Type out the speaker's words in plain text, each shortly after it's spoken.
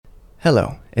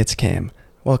Hello, it's Cam.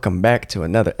 Welcome back to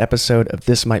another episode of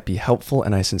This Might Be Helpful,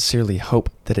 and I sincerely hope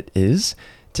that it is.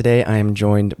 Today I am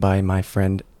joined by my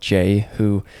friend Jay,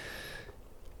 who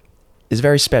is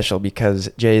very special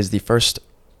because Jay is the first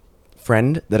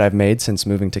friend that I've made since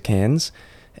moving to Cairns,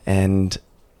 and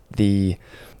the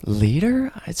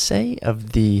leader, I'd say,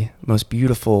 of the most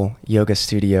beautiful yoga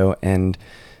studio, and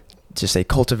just a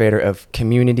cultivator of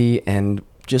community, and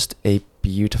just a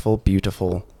beautiful,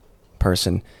 beautiful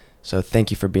person. So thank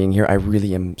you for being here. I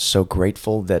really am so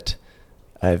grateful that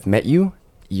I've met you.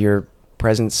 Your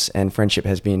presence and friendship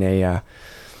has been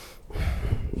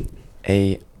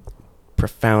a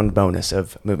profound bonus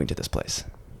of moving to this place.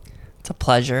 It's a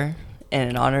pleasure and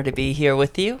an honor to be here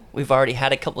with you. We've already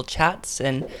had a couple chats,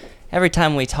 and every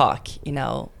time we talk,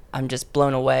 I'm just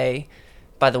blown away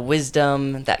by the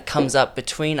wisdom that comes up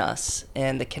between us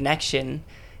and the connection.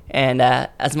 And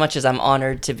as much as I'm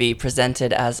honored to be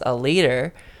presented as a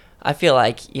leader, I feel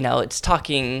like, it's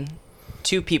talking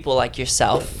to people like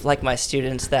yourself, like my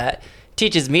students, that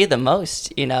teaches me the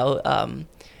most. I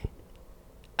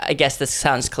guess this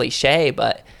sounds cliche,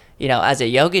 but, as a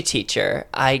yoga teacher,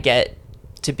 I get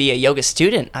to be a yoga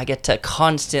student. I get to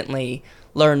constantly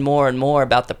learn more and more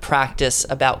about the practice,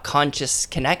 about conscious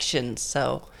connections.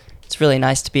 So it's really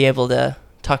nice to be able to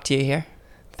talk to you here.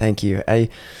 Thank you. I've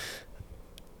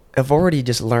already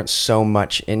just learned so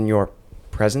much in your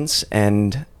presence,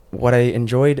 and what I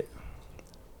enjoyed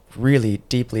really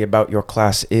deeply about your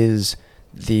class is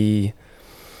the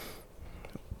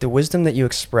wisdom that you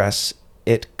express.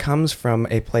 It comes from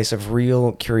a place of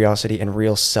real curiosity and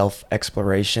real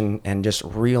self-exploration and just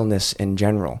realness in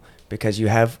general, because you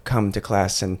have come to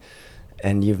class and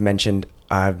you've mentioned,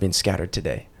 I've been scattered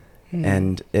today.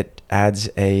 And it adds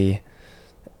an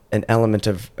element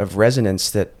of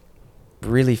resonance that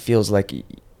really feels like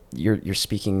you're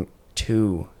speaking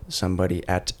to somebody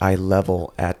at eye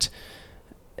level, at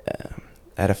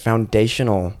a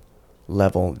foundational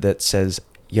level that says,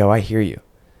 yo, I hear you.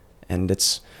 And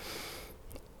it's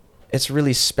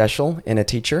really special in a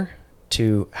teacher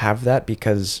to have that,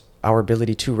 because our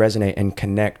ability to resonate and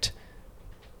connect,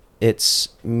 it's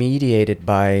mediated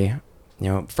by,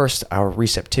 first our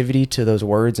receptivity to those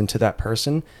words and to that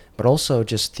person, but also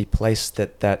just the place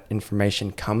that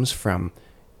information comes from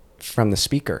the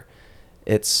speaker.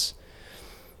 It's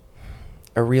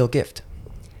a real gift.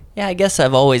 Yeah, I guess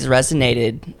I've always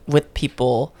resonated with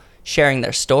people sharing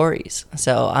their stories.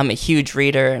 So I'm a huge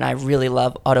reader, and I really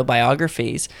love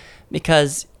autobiographies,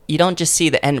 because you don't just see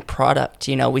the end product.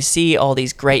 We see all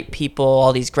these great people,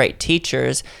 all these great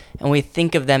teachers, and we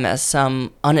think of them as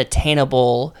some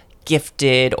unattainable,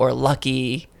 gifted, or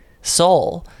lucky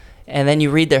soul. And then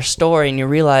you read their story and you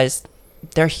realize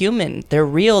they're human, they're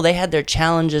real, they had their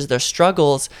challenges, their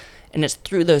struggles, and it's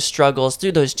through those struggles,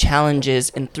 through those challenges,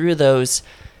 and through those,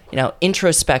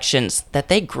 introspections that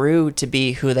they grew to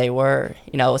be who they were.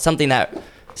 Somebody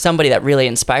that really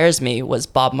inspires me was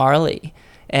Bob Marley.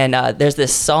 And there's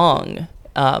this song,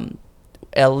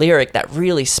 a lyric that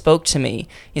really spoke to me.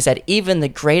 He said, even the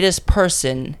greatest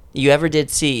person you ever did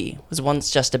see was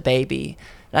once just a baby.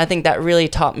 And I think that really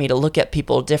taught me to look at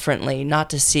people differently, not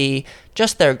to see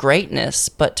just their greatness,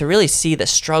 but to really see the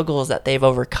struggles that they've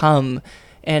overcome.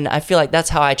 And I feel like that's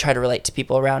how I try to relate to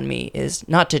people around me, is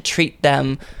not to treat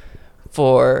them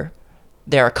for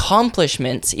their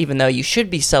accomplishments, even though you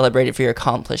should be celebrated for your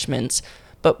accomplishments,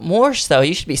 but more so,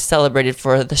 you should be celebrated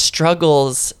for the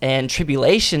struggles and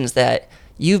tribulations that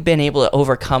you've been able to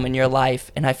overcome in your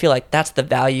life. And I feel like that's the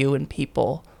value in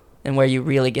people, and where you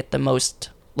really get the most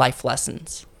life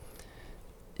lessons.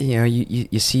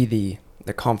 You see the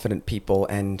confident people,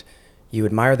 and you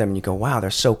admire them, and you go, wow,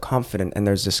 they're so confident. And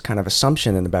there's this kind of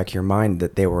assumption in the back of your mind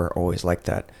that they were always like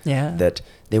that. Yeah. That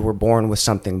they were born with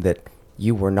something that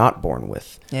you were not born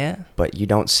with. Yeah. But you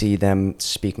don't see them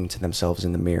speaking to themselves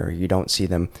in the mirror. You don't see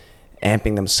them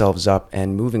amping themselves up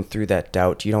and moving through that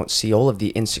doubt. You don't see all of the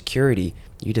insecurity.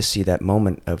 You just see that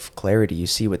moment of clarity. You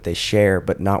see what they share,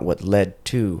 but not what led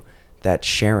to that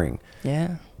sharing.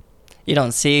 Yeah. You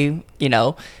don't see,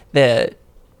 the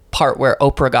part where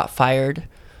Oprah got fired,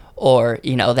 or,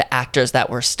 the actors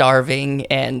that were starving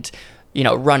and,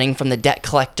 running from the debt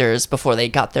collectors before they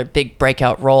got their big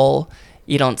breakout role.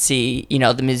 You don't see,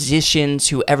 the musicians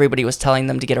who everybody was telling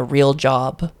them to get a real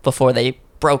job before they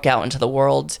broke out into the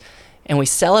world. And we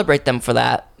celebrate them for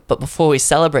that. But before we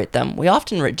celebrate them, we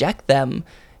often reject them.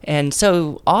 And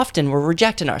so often we're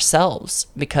rejecting ourselves,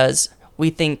 because we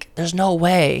think there's no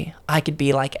way I could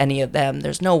be like any of them.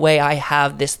 There's no way I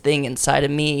have this thing inside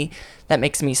of me that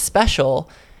makes me special.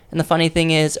 And the funny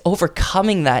thing is,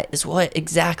 overcoming that is what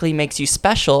exactly makes you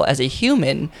special as a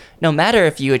human, no matter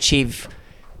if you achieve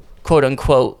quote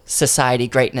unquote society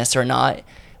greatness or not,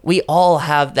 we all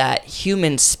have that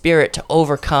human spirit to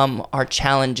overcome our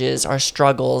challenges, our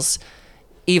struggles,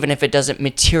 even if it doesn't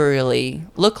materially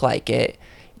look like it.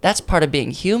 That's part of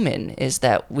being human, is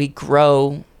that we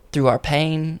grow through our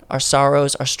pain, our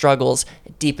sorrows, our struggles.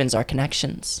 It deepens our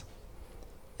connections.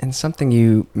 And something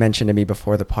you mentioned to me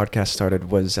before the podcast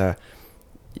started was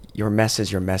your mess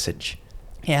is your message.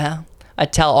 Yeah. I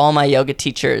tell all my yoga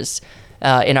teachers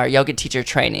in our yoga teacher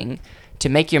training to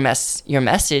make your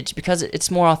message, because it's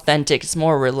more authentic, it's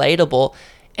more relatable,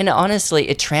 and honestly,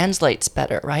 it translates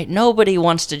better, right? Nobody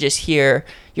wants to just hear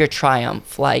your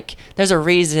triumph. Like, there's a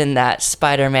reason that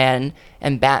Spider-Man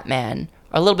and Batman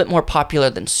are a little bit more popular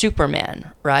than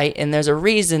Superman, right? And there's a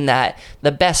reason that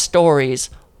the best stories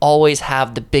always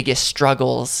have the biggest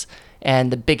struggles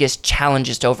and the biggest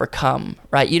challenges to overcome,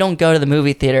 right? You don't go to the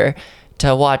movie theater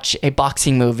to watch a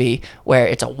boxing movie where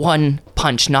it's a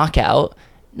one-punch knockout.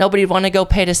 Nobody would want to go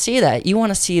pay to see that. You want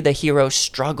to see the hero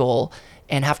struggle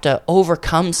and have to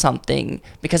overcome something,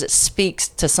 because it speaks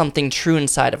to something true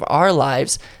inside of our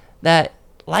lives, that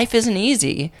life isn't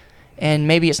easy, and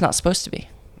maybe it's not supposed to be.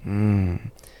 And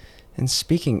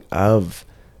speaking of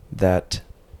that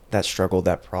struggle,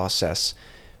 that process,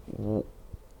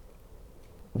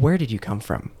 where did you come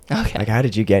from? Okay. Like, how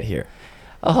did you get here?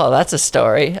 Oh, that's a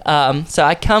story. So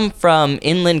I come from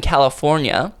inland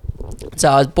California. So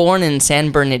I was born in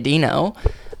San Bernardino,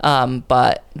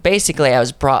 but basically I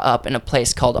was brought up in a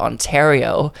place called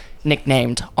Ontario,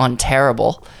 nicknamed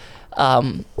Onterrible,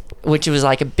 which was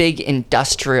like a big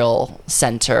industrial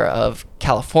center of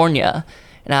California.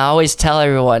 And I always tell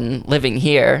everyone living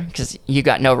here, because you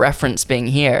got no reference being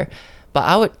here,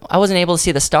 but I wasn't able to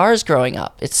see the stars growing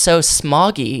up. It's so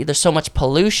smoggy, there's so much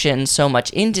pollution, so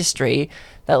much industry,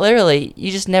 that literally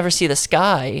you just never see the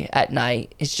sky at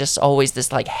night. It's just always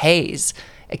this like haze,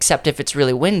 except if it's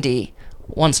really windy.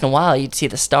 Once in a while you'd see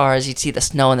the stars, you'd see the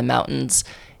snow in the mountains,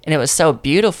 and it was so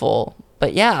beautiful.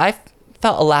 But yeah, I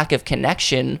felt a lack of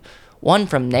connection, one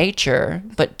from nature,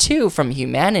 but two from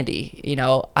humanity. You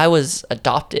know, I was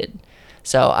adopted.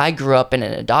 So I grew up in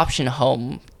an adoption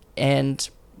home and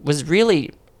was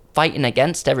really fighting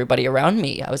against everybody around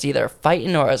me. I was either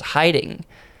fighting or I was hiding.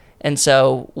 And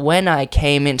so when I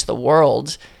came into the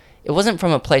world, it wasn't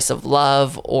from a place of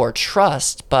love or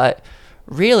trust, but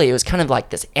really it was kind of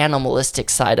like this animalistic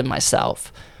side of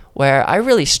myself, where I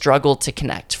really struggled to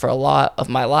connect for a lot of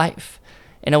my life.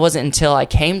 And it wasn't until I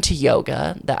came to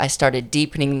yoga that I started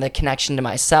deepening the connection to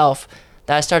myself,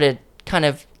 that I started kind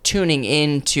of tuning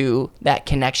into that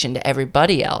connection to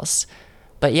everybody else.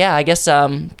 But yeah, I guess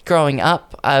growing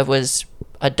up, I was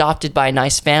adopted by a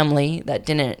nice family that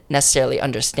didn't necessarily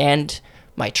understand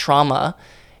my trauma.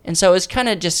 And so it was kind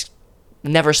of just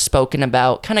never spoken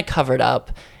about, kind of covered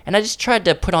up. And I just tried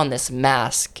to put on this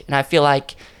mask. And I feel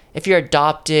like if you're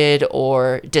adopted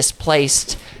or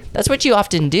displaced, that's what you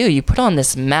often do. You put on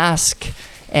this mask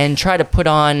and try to put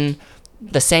on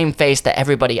the same face that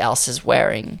everybody else is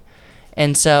wearing.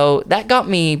 And so that got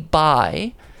me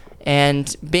by.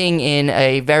 And being in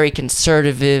a very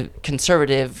conservative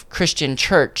Christian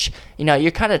church, you know,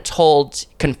 you're kind of told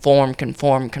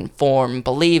conform,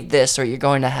 believe this or you're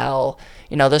going to hell,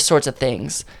 you know, those sorts of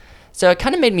things. So it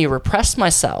kind of made me repress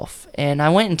myself, and I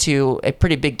went into a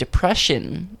pretty big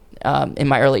depression in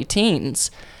my early teens.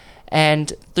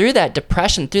 And through that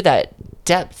depression, through that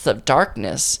depth of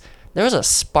darkness, there was a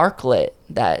sparklet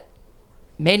that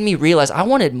made me realize I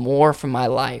wanted more from my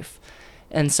life.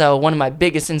 And so one of my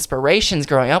biggest inspirations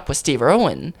growing up was Steve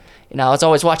Irwin. You know, I was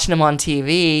always watching him on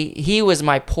TV. He was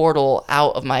my portal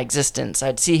out of my existence.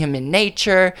 I'd see him in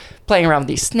nature, playing around with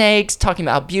these snakes, talking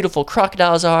about how beautiful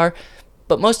crocodiles are.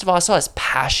 But most of all, I saw his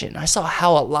passion. I saw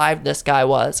how alive this guy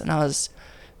was. And I was,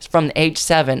 from age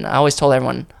 7, I always told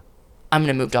everyone, I'm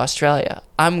going to move to Australia.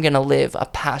 I'm going to live a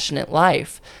passionate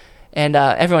life. And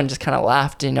everyone just kind of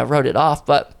laughed and wrote it off.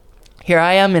 But here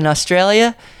I am in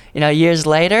Australia, years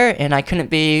later, and I couldn't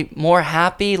be more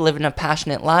happy living a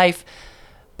passionate life.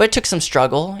 But it took some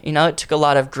struggle. It took a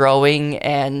lot of growing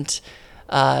and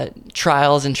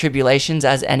trials and tribulations,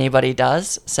 as anybody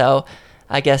does. So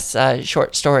I guess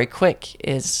short story quick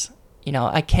is,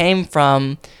 I came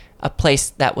from a place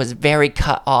that was very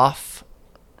cut off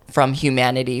from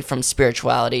humanity, from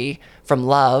spirituality, from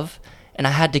love, and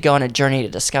I had to go on a journey to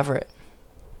discover it.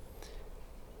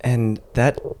 And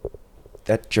that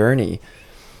journey,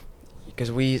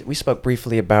 because we spoke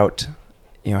briefly about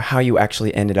how you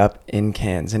actually ended up in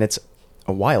Cairns, and it's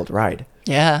a wild ride.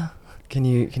 Yeah. Can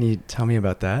you tell me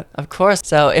about that? Of course.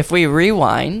 So if we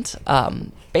rewind,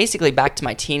 basically back to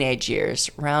my teenage years,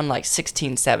 around like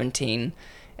 16, 17,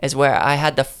 is where I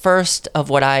had the first of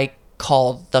what I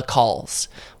call the calls,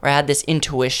 where I had this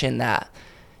intuition that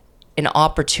an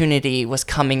opportunity was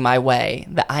coming my way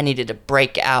that I needed to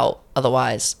break out.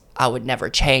 Otherwise, I would never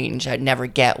change. I'd never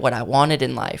get what I wanted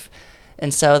in life.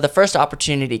 And so the first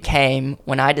opportunity came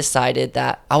when I decided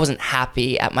that I wasn't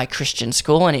happy at my Christian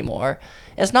school anymore.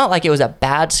 It's not like it was a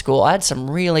bad school. I had some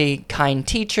really kind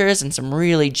teachers and some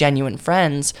really genuine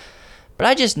friends, but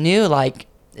I just knew like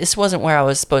this wasn't where I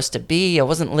was supposed to be. I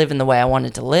wasn't living the way I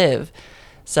wanted to live.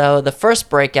 So the first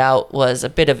breakout was a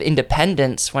bit of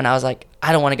independence when I was like,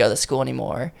 I don't want to go to school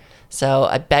anymore. So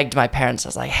I begged my parents. I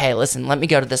was like, hey, listen, let me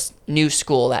go to this new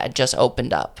school that had just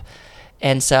opened up.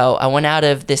 And so I went out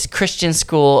of this Christian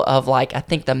school of like, I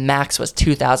think the max was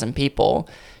 2,000 people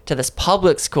to this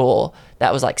public school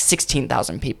that was like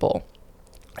 16,000 people.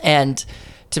 And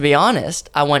to be honest,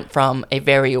 I went from a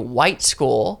very white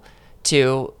school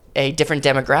to a different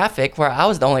demographic where I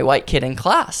was the only white kid in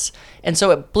class. And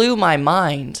so it blew my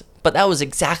mind, but that was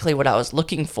exactly what I was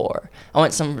looking for. I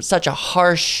went from such a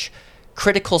harsh,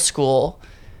 critical school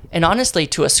and honestly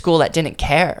to a school that didn't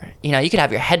care. You know, you could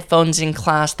have your headphones in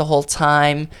class the whole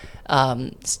time.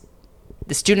 The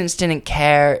students didn't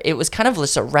care. It was kind of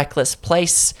just a reckless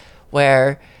place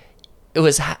where it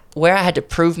was where I had to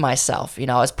prove myself. You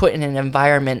know, I was put in an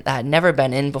environment that I'd never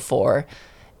been in before.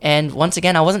 And once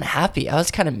again, I wasn't happy. I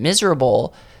was kind of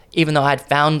miserable. Even though I had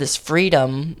found this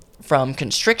freedom from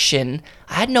constriction,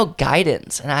 I had no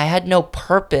guidance and I had no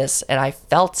purpose, and I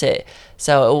felt it.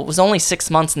 So it was only 6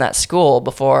 months in that school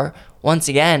before, once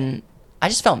again, I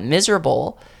just felt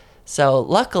miserable. So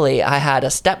luckily, I had a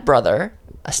stepbrother,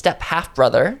 a step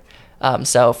half-brother,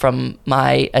 so from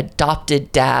my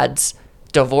adopted dad's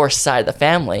divorced side of the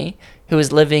family, who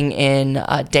was living in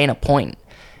Dana Point.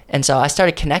 And so I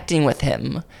started connecting with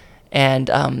him,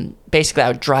 and basically I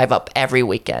would drive up every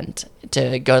weekend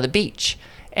to go to the beach.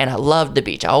 And I loved the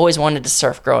beach. I always wanted to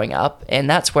surf growing up, and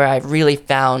that's where I really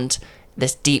found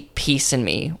this deep peace in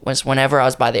me, was whenever I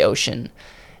was by the ocean.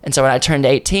 And so when I turned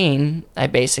 18, I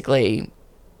basically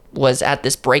was at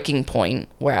this breaking point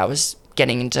where I was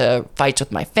getting into fights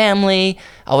with my family.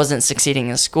 I wasn't succeeding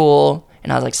in school,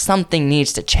 and I was like, something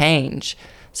needs to change.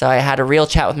 So I had a real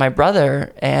chat with my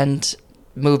brother and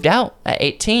moved out at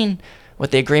 18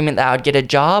 with the agreement that I would get a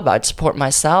job, I'd support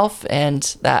myself,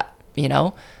 and that, you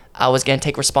know, I was going to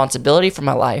take responsibility for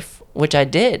my life, which I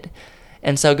did.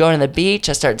 And so going to the beach,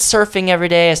 I started surfing every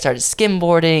day. I started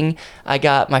skimboarding. I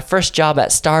got my first job at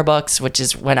Starbucks, which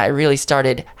is when I really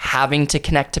started having to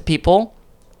connect to people.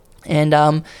 And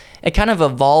it kind of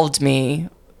evolved me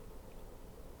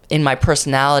in my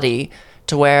personality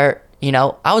to where, you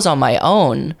know, I was on my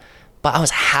own, but I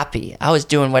was happy. I was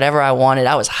doing whatever I wanted.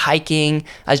 I was hiking.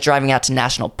 I was driving out to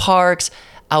national parks.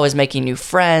 I was making new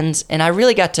friends. And I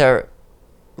really got to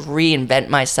reinvent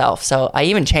myself. So I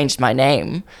even changed my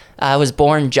name. I was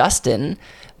born Justin,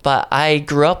 but I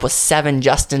grew up with 7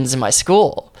 Justins in my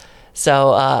school.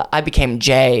 So I became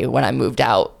Jay when I moved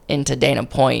out into Dana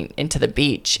Point, into the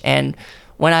beach. And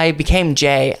when I became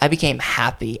Jay, I became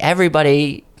happy.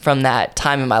 Everybody from that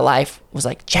time in my life was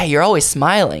like, Jay, you're always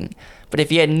smiling. But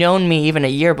if you had known me even a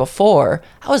year before,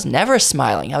 I was never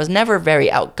smiling. I was never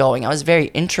very outgoing. I was very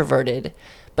introverted.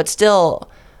 But still,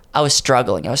 I was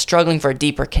struggling. I was struggling for a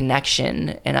deeper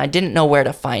connection, and I didn't know where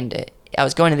to find it. I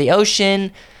was going to the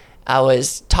ocean. I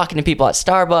was talking to people at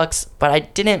Starbucks, but I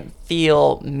didn't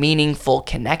feel meaningful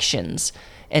connections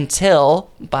until,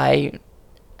 by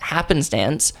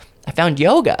happenstance, I found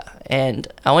yoga. And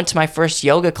I went to my first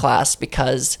yoga class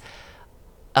because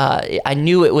I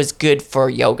knew it was good for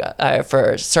yoga,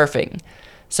 for surfing.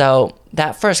 So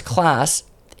that first class,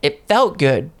 it felt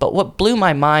good, but what blew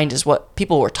my mind is what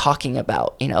people were talking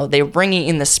about. You know, they were bringing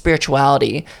in the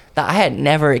spirituality that I had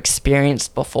never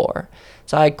experienced before.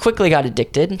 So I quickly got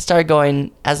addicted and started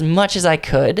going as much as I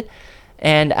could.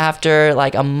 And after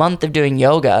like a month of doing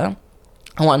yoga,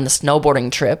 I went on the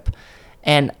snowboarding trip.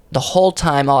 And the whole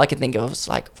time, all I could think of was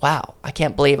like, wow, I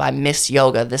can't believe I miss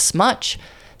yoga this much.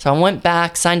 So I went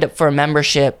back, signed up for a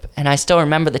membership, and I still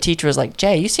remember the teacher was like,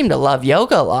 Jay, you seem to love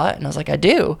yoga a lot. And I was like, I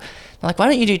do. They're like, why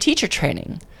don't you do teacher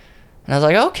training? And I was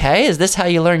like, okay, is this how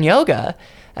you learn yoga?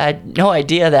 I had no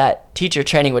idea that teacher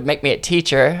training would make me a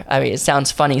teacher. I mean, it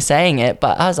sounds funny saying it,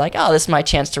 but I was like, oh, this is my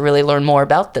chance to really learn more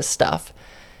about this stuff.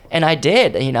 And I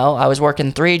did. You know, I was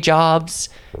working 3 jobs,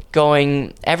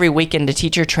 going every weekend to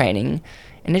teacher training,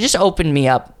 and it just opened me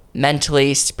up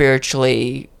mentally,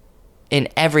 spiritually, in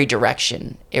every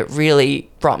direction. It really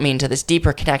brought me into this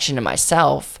deeper connection to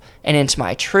myself and into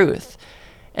my truth.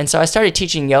 And so I started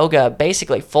teaching yoga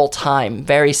basically full time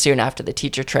very soon after the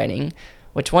teacher training,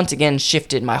 which once again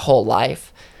shifted my whole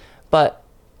life. But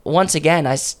once again,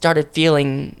 I started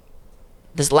feeling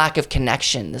this lack of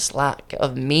connection, this lack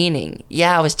of meaning.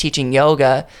 Yeah, I was teaching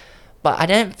yoga, but I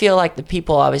didn't feel like the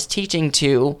people I was teaching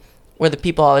to were the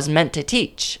people I was meant to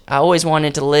teach. I always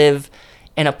wanted to live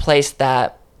in a place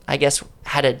that I guess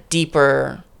had a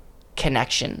deeper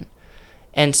connection.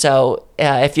 And so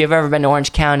if you've ever been to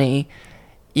Orange County,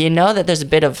 you know that there's a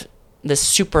bit of this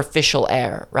superficial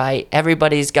air, right?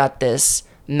 Everybody's got this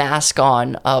mask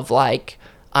on of like,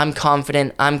 I'm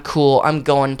confident, I'm cool, I'm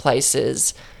going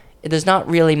places. There's not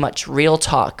really much real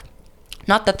talk.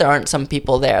 Not that there aren't some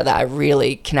people there that I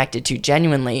really connected to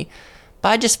genuinely, but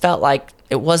I just felt like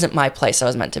it wasn't my place I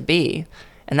was meant to be.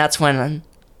 And that's when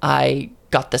I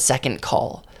got the second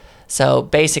call. So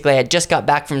basically, I just got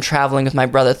back from traveling with my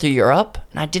brother through Europe,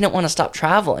 and I didn't want to stop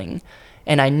traveling.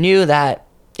 And I knew that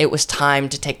it was time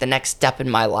to take the next step in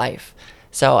my life.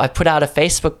 So I put out a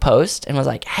Facebook post and was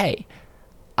like, hey,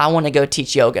 I want to go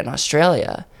teach yoga in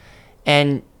Australia.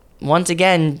 And once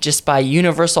again, just by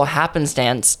universal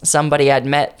happenstance, somebody I'd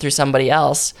met through somebody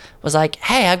else was like,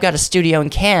 hey, I've got a studio in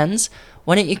Cairns.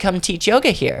 Why don't you come teach yoga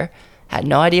here? Had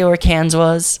no idea where Cairns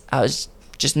was. I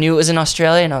just knew it was in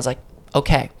Australia, and I was like,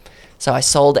 okay. So I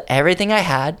sold everything I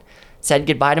had, said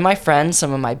goodbye to my friends,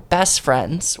 some of my best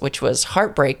friends, which was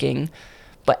heartbreaking,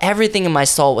 but everything in my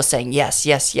soul was saying, yes,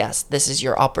 yes, yes, this is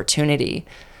your opportunity.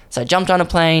 So I jumped on a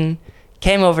plane,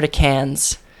 came over to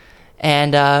Cairns,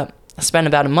 and I spent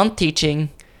about a month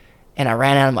teaching, and I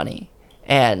ran out of money.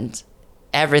 And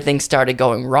everything started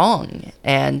going wrong.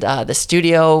 And the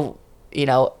studio,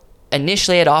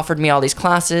 initially had offered me all these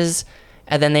classes,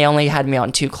 and then they only had me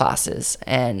on 2 classes.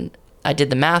 And I did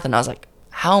the math, and I was like,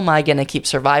 how am I going to keep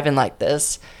surviving like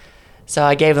this? So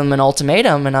I gave them an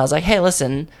ultimatum, and I was like, hey,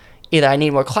 listen, either I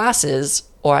need more classes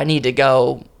or I need to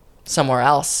go somewhere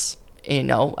else.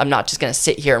 I'm not just going to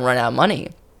sit here and run out of money.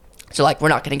 So we're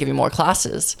not going to give you more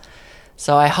classes.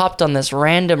 So I hopped on this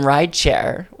random ride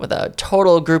share with a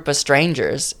total group of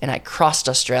strangers, and I crossed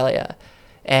Australia.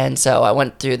 And so I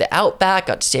went through the outback,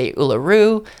 got to stay at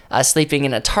Uluru, sleeping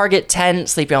in a Target tent,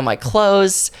 sleeping on my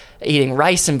clothes, eating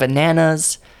rice and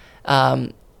bananas.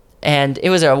 And it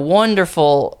was a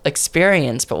wonderful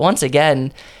experience. But once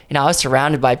again, I was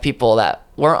surrounded by people that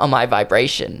weren't on my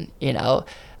vibration,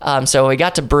 So we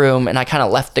got to Broome, and I kind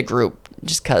of left the group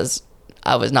just because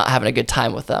I was not having a good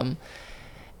time with them.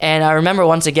 And I remember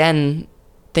once again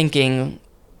thinking,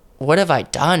 what have I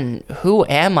done? Who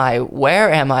am I?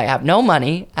 Where am I? I have no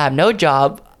money. I have no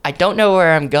job. I don't know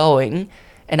where I'm going,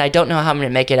 and I don't know how I'm going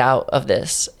to make it out of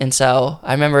this. And so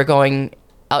I remember going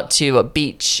out to a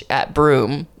beach at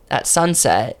Broome at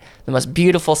sunset, the most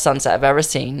beautiful sunset I've ever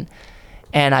seen.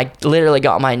 And I literally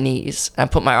got on my knees and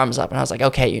I put my arms up, and I was like,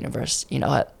 okay, universe, you know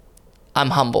what?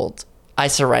 I'm humbled. I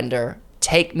surrender.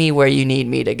 Take me where you need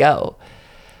me to go.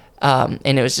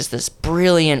 And it was just this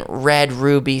brilliant red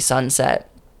ruby sunset.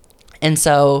 And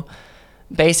so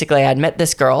basically I'd met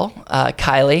this girl,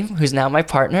 Kylie, who's now my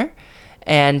partner.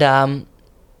 And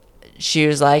she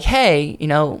was like, hey,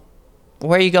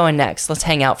 where are you going next? Let's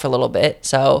hang out for a little bit.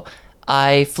 So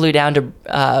I flew down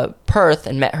to Perth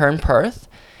and met her in Perth.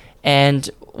 And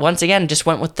once again, just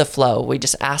went with the flow. We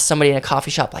just asked somebody in a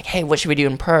coffee shop, like, hey, what should we do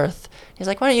in Perth? He's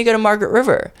like, why don't you go to Margaret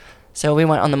River? So we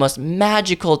went on the most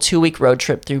magical 2-week road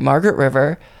trip through Margaret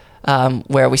River,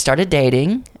 where we started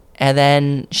dating. And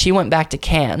then she went back to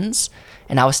Cairns,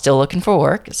 and I was still looking for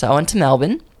work. So I went to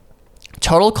Melbourne.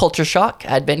 Total culture shock.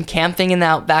 I'd been camping in the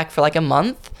outback for like a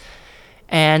month.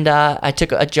 And I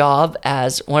took a job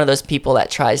as one of those people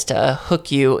that tries to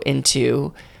hook you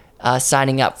into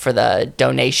signing up for the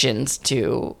donations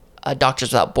to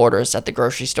Doctors Without Borders at the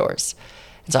grocery stores.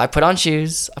 And so I put on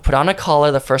shoes, I put on a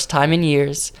collar the first time in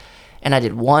years, and I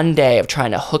did one day of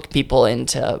trying to hook people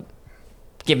into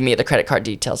giving me the credit card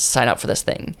details to sign up for this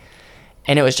thing.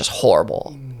 And it was just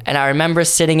horrible. And I remember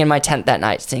sitting in my tent that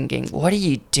night thinking, what are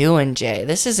you doing, Jay?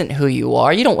 This isn't who you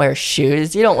are. You don't wear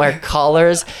shoes. You don't wear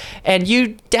collars. And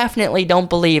you definitely don't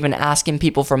believe in asking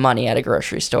people for money at a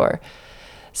grocery store.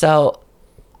 So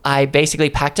I basically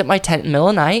packed up my tent in the middle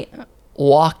of the night,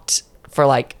 walked for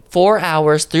like 4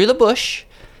 hours through the bush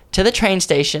to the train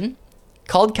station,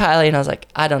 called Kylie, and I was like,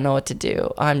 I don't know what to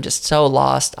do. I'm just so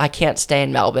lost. I can't stay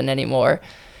in Melbourne anymore.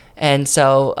 And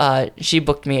so she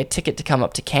booked me a ticket to come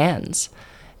up to Cairns.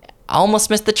 I almost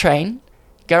missed the train.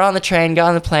 Got on the train, got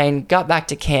on the plane, got back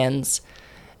to Cairns,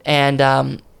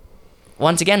 and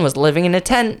once again was living in a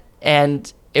tent.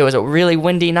 And it was a really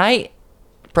windy night.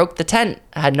 Broke the tent.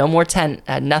 I had no more tent.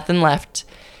 I had nothing left.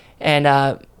 And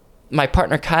my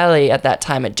partner Kylie at that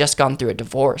time had just gone through a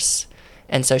divorce.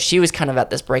 And so she was kind of at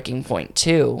this breaking point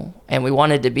too. And we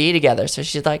wanted to be together. So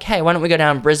she's like, hey, why don't we go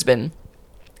down to Brisbane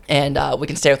and we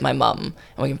can stay with my mom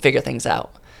and we can figure things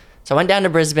out. So I went down to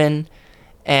Brisbane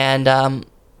and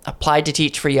applied to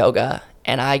teach for yoga,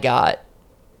 and I got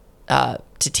to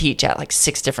teach at like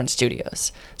 6 different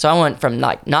studios. So I went from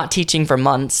like not teaching for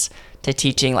months to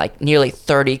teaching like nearly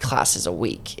 30 classes a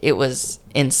week. It was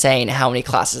insane how many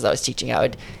classes I was teaching. I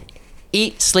would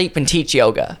eat, sleep, and teach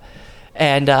yoga.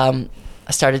 And I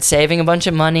started saving a bunch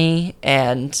of money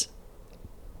and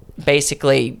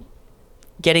basically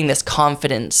getting this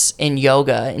confidence in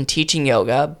yoga and teaching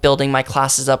yoga, building my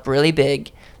classes up really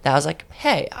big, that I was like,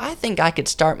 hey, I think I could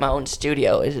start my own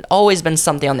studio. It had always been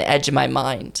something on the edge of my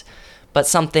mind, but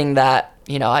something that,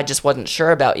 I just wasn't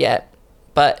sure about yet.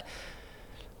 But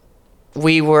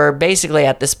we were basically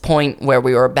at this point where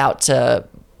we were about to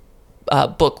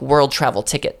book world travel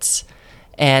tickets.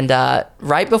 And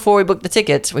right before we booked the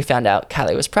tickets, we found out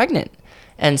Kylie was pregnant.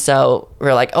 And so we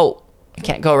were like, oh, I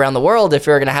can't go around the world if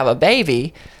we were going to have a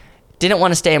baby. Didn't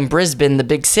want to stay in Brisbane, the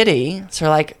big city. So we're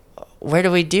like, what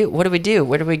do we do? Where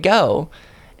do we go?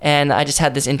 And I just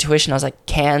had this intuition. I was like,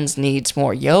 Cairns needs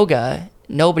more yoga.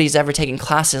 Nobody's ever taken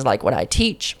classes like what I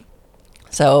teach.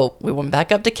 So we went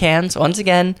back up to Cairns once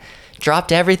again,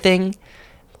 dropped everything,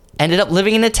 ended up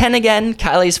living in a tent again.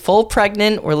 Kylie's full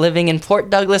pregnant. We're living in Port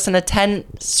Douglas in a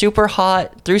tent, super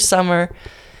hot through summer.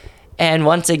 And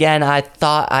once again, I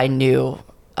thought I knew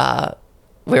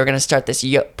we were going to start this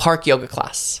park yoga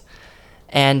class.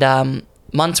 And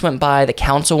months went by. The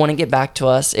council wouldn't get back to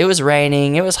us. It was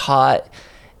raining. It was hot.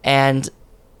 And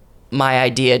my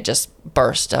idea just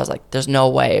burst. I was like, there's no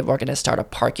way we're going to start a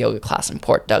park yoga class in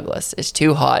Port Douglas. It's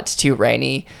too hot. It's too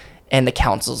rainy. And the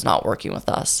council's not working with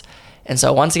us. And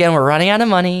so once again, we're running out of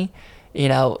money.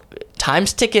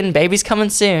 Time's ticking. Baby's coming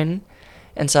soon.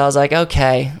 And so I was like,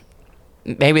 okay,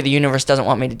 maybe the universe doesn't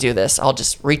want me to do this. I'll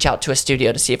just reach out to a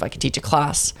studio to see if I could teach a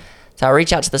class. So I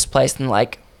reach out to this place and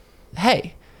like,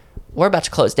 hey, we're about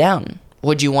to close down.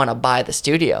 Would you want to buy the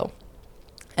studio?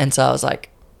 And so I was like,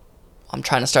 I'm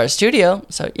trying to start a studio.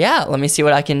 So yeah, let me see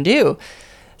what I can do.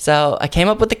 So I came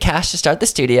up with the cash to start the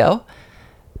studio,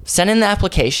 sent in the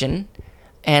application,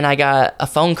 and I got a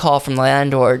phone call from the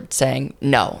landlord saying,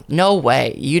 no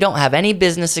way. You don't have any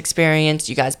business experience.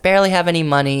 You guys barely have any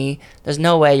money. There's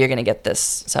no way you're going to get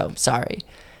this. So sorry.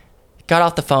 Got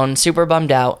off the phone, super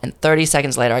bummed out. And 30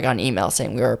 seconds later, I got an email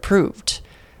saying we were approved.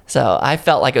 So I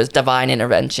felt like it was divine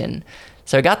intervention.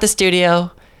 So I got the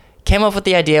studio, came up with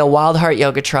the idea, Wild Heart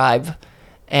Yoga Tribe.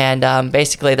 And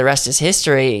basically the rest is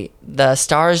history. The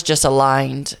stars just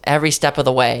aligned every step of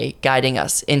the way, guiding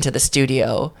us into the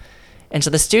studio. And so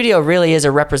the studio really is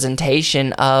a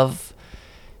representation of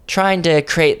trying to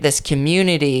create this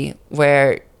community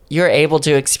where you're able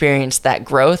to experience that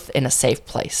growth in a safe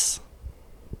place.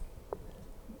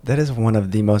 That is one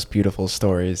of the most beautiful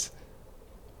stories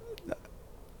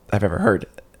I've ever heard.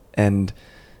 And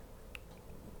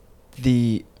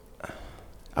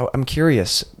I'm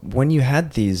curious, when you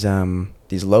had these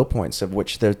low points, of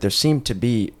which there seemed to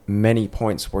be many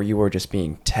points where you were just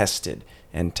being tested,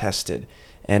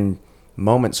 and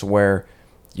moments where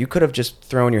you could have just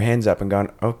thrown your hands up and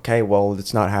gone, okay, well,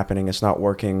 it's not happening, it's not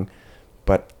working.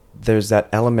 But there's that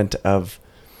element of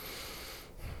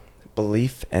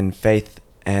belief and faith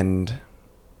and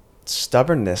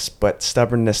stubbornness, but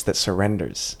stubbornness that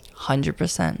surrenders.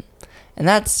 100%. And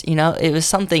that's, it was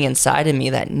something inside of me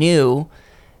that knew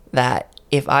that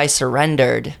if I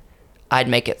surrendered, I'd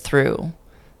make it through.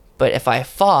 But if I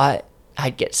fought,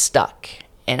 I'd get stuck.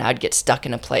 And I'd get stuck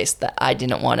in a place that I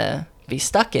didn't want to be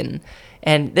stuck in.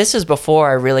 And this was before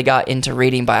I really got into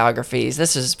reading biographies.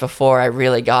 This was before I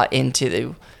really got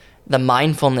into the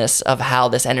mindfulness of how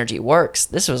this energy works.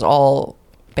 This was all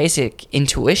basic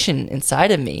intuition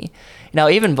inside of me.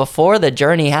 Even before the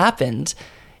journey happened,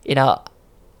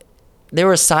 there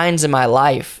were signs in my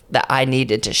life that I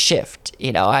needed to shift.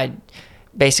 I'd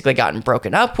basically gotten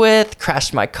broken up with,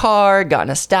 crashed my car, gotten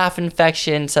a staph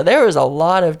infection. So there was a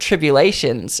lot of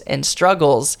tribulations and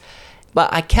struggles,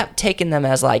 but I kept taking them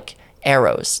as like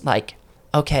arrows. Like,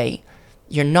 okay,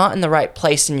 you're not in the right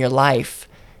place in your life.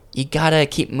 You gotta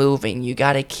keep moving. You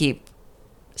gotta keep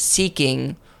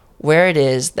seeking where it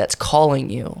is that's calling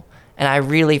you. And I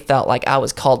really felt like I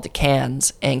was called to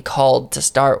Cairns and called to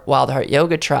start Wild Heart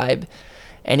Yoga Tribe.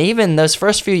 And even those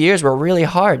first few years were really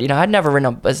hard. I'd never run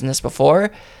a business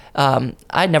before.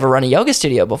 I'd never run a yoga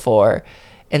studio before.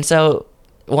 And so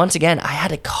once again, I had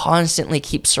to constantly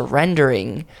keep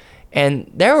surrendering.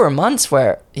 And there were months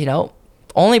where,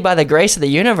 only by the grace of the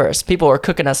universe, people were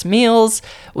cooking us meals.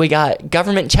 We got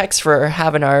government checks for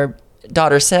having our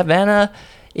daughter Savannah.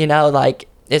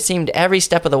 It seemed every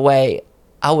step of the way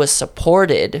I was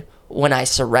supported when I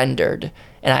surrendered.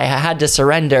 And I had to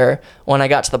surrender when I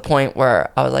got to the point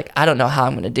where I was like, I don't know how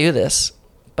I'm going to do this,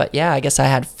 but But yeah, I guess I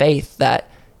had faith that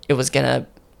it was going to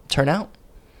turn out.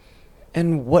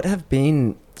 And what have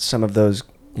been some of those,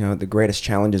 the greatest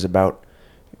challenges about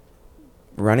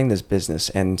running this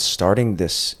business and starting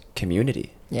this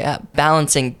community? Yeah,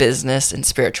 balancing business and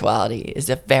spirituality is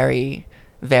a very,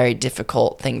 very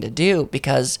difficult thing to do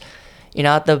because,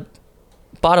 at the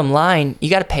bottom line, you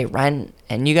got to pay rent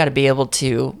and you got to be able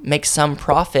to make some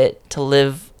profit to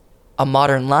live a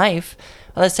modern life.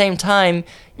 At the same time,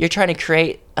 you're trying to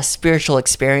create a spiritual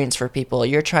experience for people.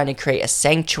 You're trying to create a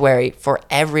sanctuary for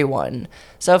everyone.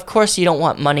 So of course you don't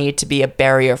want money to be a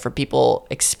barrier for people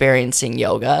experiencing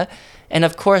yoga. And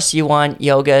of course you want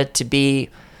yoga to be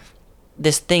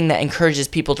this thing that encourages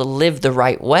people to live the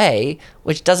right way,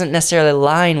 which doesn't necessarily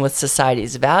align with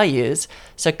society's values.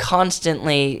 So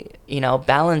constantly,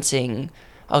 balancing,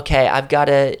 okay, I've got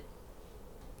to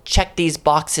check these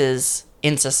boxes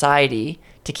in society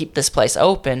to keep this place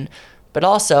open, but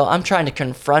also I'm trying to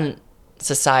confront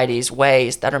society's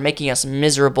ways that are making us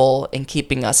miserable and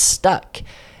keeping us stuck.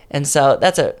 And so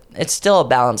it's still a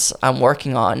balance I'm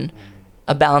working on,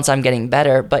 a balance I'm getting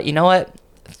better. But you know what?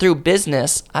 Through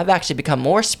business, I've actually become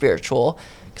more spiritual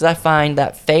because I find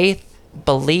that faith,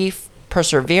 belief,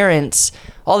 perseverance,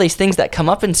 all these things that come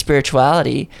up in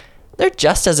spirituality, they're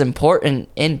just as important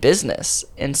in business.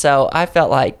 And so I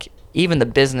felt like even the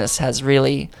business has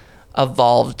really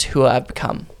evolved who I've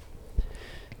become.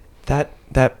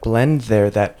 That blend there,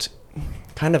 that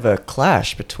kind of a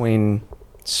clash between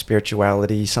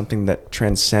spirituality, something that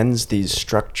transcends these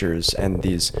structures and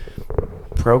these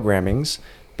programmings,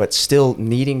 but still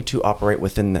needing to operate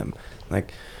within them.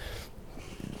 Like,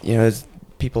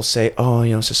 people say,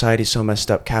 society's so messed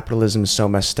up, capitalism's so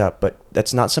messed up, but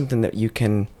that's not something that you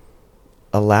can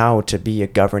allow to be a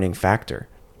governing factor.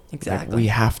 Exactly. Like, we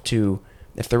have to,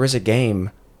 if there is a game,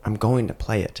 I'm going to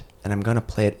play it, and I'm going to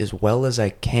play it as well as I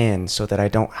can so that I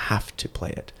don't have to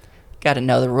play it. Got to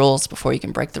know the rules before you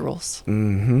can break the rules.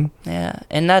 Mm-hmm. Yeah,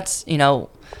 and that's,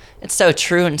 it's so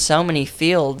true in so many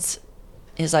fields.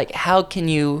 Is like, how can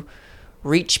you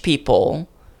reach people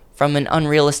from an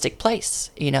unrealistic place?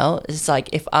 It's like,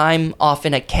 if I'm off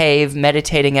in a cave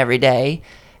meditating every day,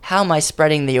 how am I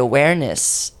spreading the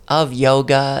awareness of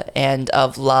yoga and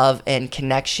of love and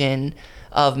connection,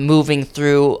 of moving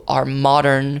through our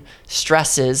modern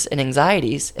stresses and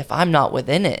anxieties if I'm not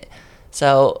within it?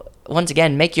 So once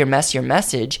again, make your mess your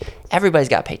message. Everybody's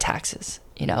got to pay taxes.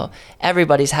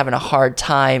 Everybody's having a hard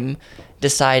time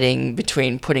deciding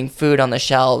between putting food on the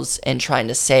shelves and trying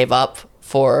to save up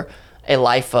for a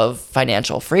life of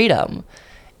financial freedom.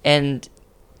 And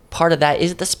part of that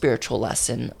is the spiritual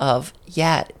lesson of,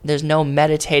 there's no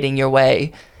meditating your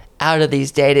way out of these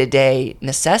day-to-day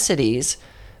necessities,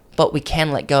 but we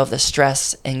can let go of the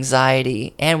stress,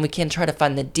 anxiety, and we can try to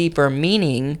find the deeper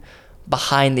meaning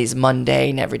behind these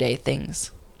mundane, everyday things.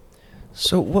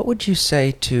 So what would you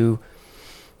say to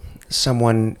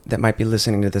someone that might be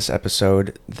listening to this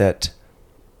episode that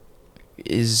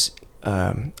is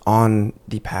on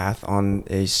the path, on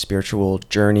a spiritual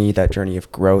journey, that journey of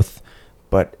growth,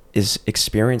 but is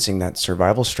experiencing that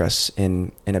survival stress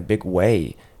in a big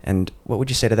way? And what would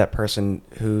you say to that person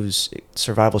whose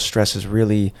survival stress is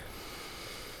really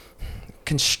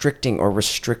constricting or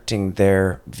restricting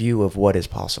their view of what is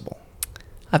possible?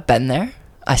 I've been there.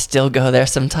 I still go there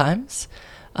sometimes.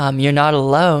 You're not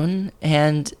alone,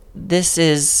 and this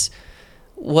is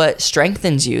what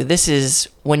strengthens you. This is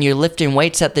when you're lifting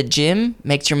weights at the gym,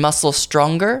 makes your muscles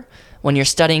stronger. When you're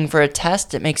studying for a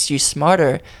test, it makes you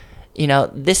smarter.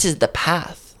 This is the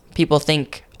path. People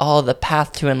think, the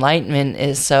path to enlightenment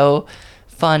is so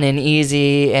fun and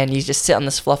easy and you just sit on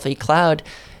this fluffy cloud.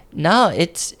 No,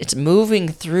 it's moving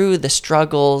through the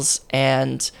struggles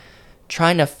and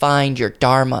trying to find your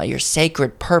dharma, your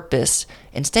sacred purpose,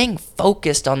 and staying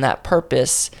focused on that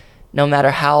purpose no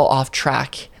matter how off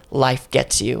track life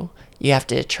gets you. You have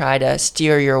to try to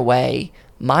steer your way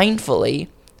mindfully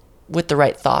with the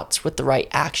right thoughts, with the right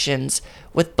actions,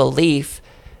 with belief,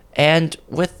 and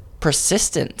with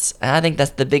persistence. And I think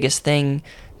that's the biggest thing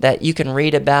that you can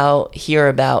read about, hear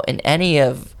about in any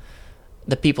of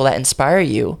the people that inspire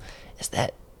you, is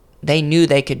that they knew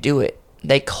they could do it.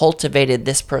 They cultivated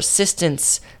this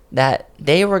persistence that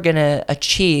they were going to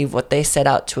achieve what they set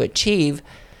out to achieve.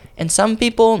 And some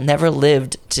people never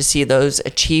lived to see those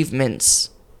achievements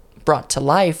brought to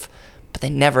life, but they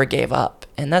never gave up.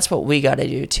 And that's what we got to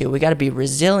do too. We got to be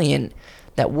resilient,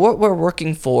 that what we're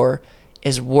working for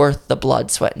is worth the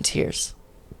blood, sweat, and tears.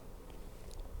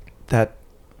 That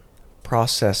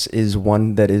process is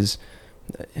one that is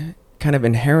kind of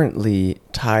inherently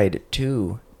tied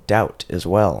to doubt as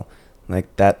well.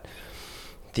 Like that,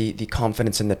 the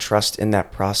confidence and the trust in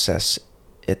that process,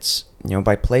 it's,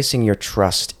 by placing your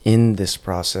trust in this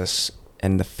process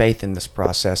and the faith in this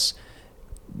process,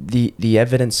 the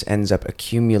evidence ends up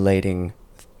accumulating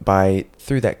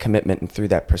through that commitment and through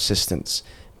that persistence.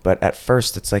 But at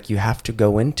first, it's like you have to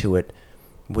go into it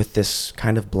with this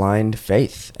kind of blind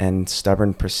faith and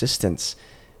stubborn persistence.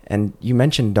 And you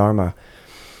mentioned Dharma,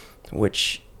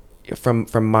 which from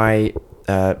my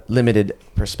limited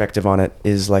perspective on it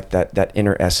is like that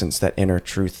inner essence, that inner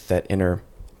truth, that inner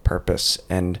purpose.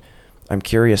 And I'm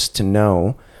curious to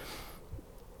know,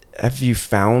 have you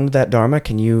found that Dharma?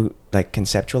 Can you like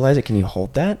conceptualize it? Can you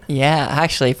hold that? Yeah,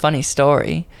 actually, funny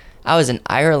story. I was in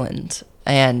Ireland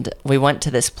and we went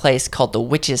to this place called the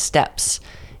Witch's Steps.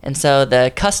 And so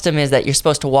the custom is that you're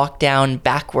supposed to walk down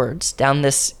backwards, down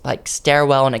this like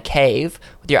stairwell in a cave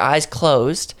with your eyes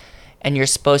closed, and you're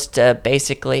supposed to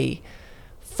basically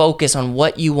focus on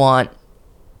what you want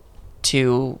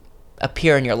to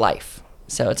appear in your life.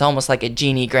 So it's almost like a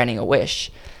genie granting a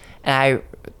wish. And I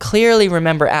clearly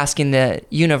remember asking the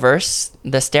universe,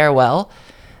 the stairwell,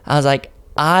 I was like,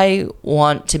 I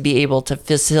want to be able to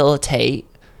facilitate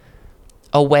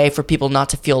a way for people not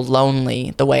to feel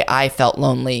lonely the way I felt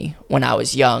lonely when I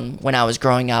was young, when I was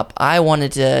growing up. I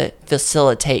wanted to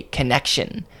facilitate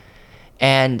connection.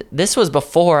 And this was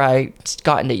before I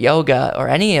got into yoga or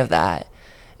any of that.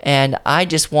 And I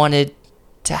just wanted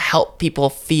to help people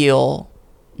feel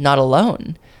not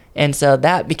alone. And so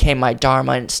that became my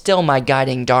dharma, and still my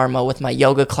guiding dharma with my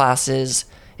yoga classes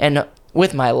and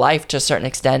with my life to a certain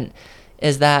extent,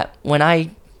 is that when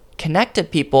I connect to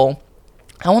people,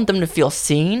 I want them to feel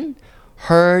seen,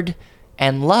 heard,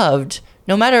 and loved,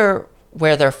 no matter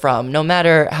where they're from, no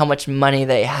matter how much money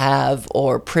they have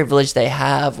or privilege they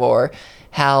have or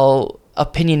how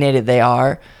opinionated they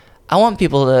are. I want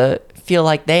people to feel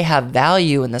like they have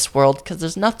value in this world, because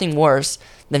there's nothing worse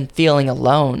than feeling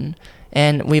alone.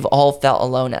 And we've all felt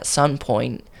alone at some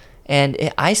point. And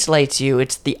it isolates you.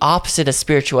 It's the opposite of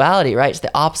spirituality, right? It's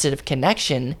the opposite of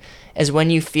connection, is when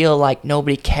you feel like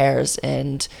nobody cares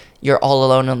and you're all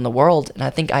alone in the world. And I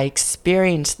think I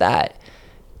experienced that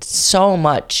so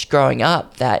much growing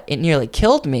up that it nearly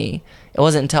killed me. It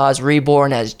wasn't until I was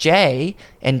reborn as Jay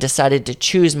and decided to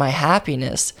choose my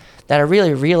happiness that I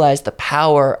really realized the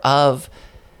power of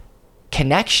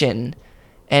connection.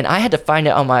 And I had to find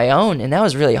it on my own, and that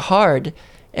was really hard.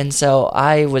 And so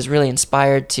I was really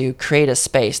inspired to create a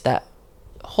space that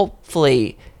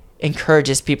hopefully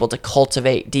encourages people to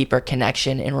cultivate deeper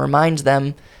connection and reminds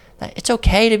them that it's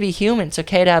okay to be human. It's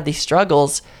okay to have these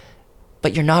struggles,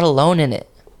 but you're not alone in it.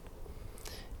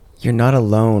 You're not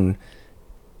alone.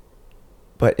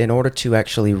 But in order to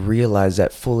actually realize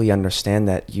that, fully understand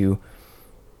that, you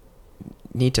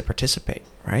need to participate,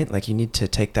 right? Like you need to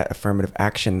take that affirmative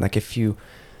action. Like if you,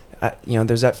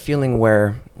 there's that feeling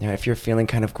where, if you're feeling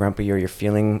kind of grumpy or you're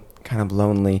feeling kind of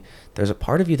lonely, there's a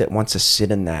part of you that wants to sit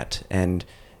in that and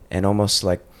almost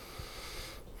like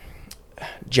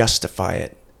justify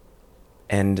it.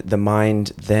 And the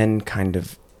mind then kind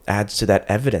of adds to that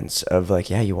evidence of like,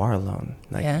 yeah, you are alone.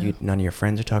 Like none of your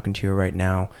friends are talking to you right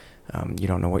now. You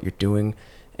don't know what you're doing.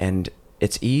 And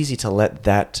it's easy to let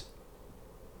that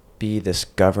be this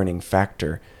governing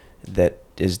factor that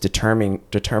is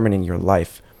determining your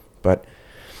life. But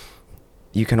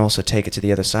you can also take it to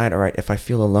the other side. All right, if I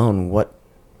feel alone, what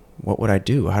would I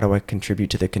do? How do I contribute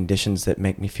to the conditions that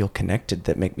make me feel connected,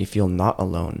 that make me feel not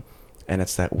alone? And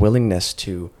it's that willingness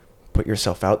to put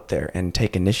yourself out there and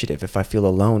take initiative. If I feel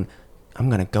alone, I'm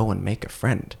going to go and make a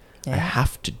friend. Yeah. I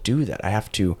have to do that. I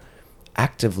have to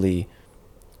actively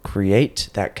create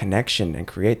that connection and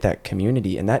create that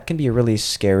community. And that can be a really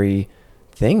scary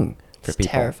thing for people.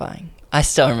 It's terrifying. I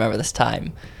still remember this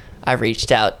time I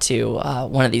reached out to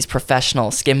one of these professional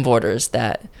skimboarders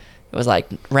that was like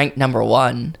ranked number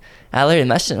 1. I literally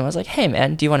messaged him and was like, hey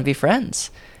man, do you want to be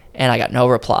friends? And I got no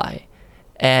reply.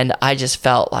 And I just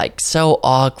felt like so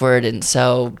awkward and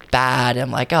so bad.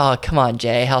 I'm like, oh, come on,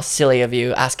 Jay, how silly of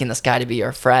you asking this guy to be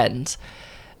your friend.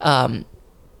 But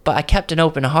I kept an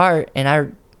open heart,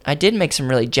 and I did make some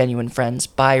really genuine friends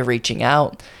by reaching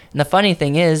out. And the funny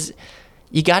thing is,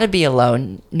 you got to be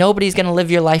alone. Nobody's going to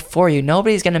live your life for you.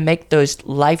 Nobody's going to make those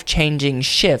life-changing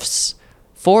shifts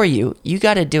for you. You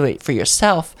got to do it for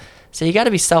yourself. So you got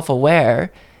to be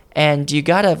self-aware, and you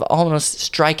got to almost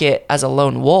strike it as a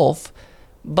lone wolf.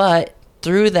 But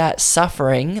through that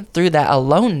suffering, through that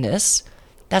aloneness,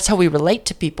 that's how we relate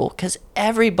to people, because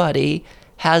everybody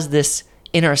has this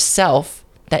inner self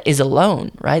that is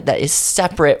alone, right? That is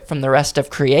separate from the rest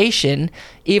of creation,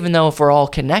 even though if we're all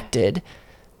connected.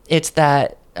 It's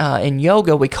that in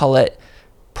yoga we call it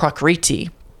prakriti,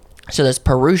 So there's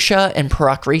Purusha and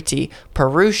Prakriti.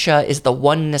 Purusha is the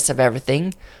oneness of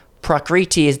everything.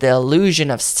 Prakriti is the illusion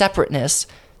of separateness.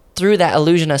 Through that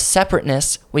illusion of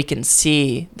separateness, we can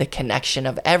see the connection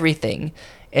of everything.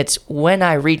 It's when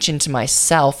I reach into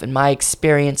myself and my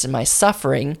experience and my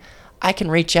suffering, I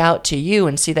can reach out to you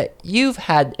and see that you've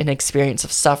had an experience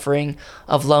of suffering,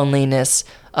 of loneliness,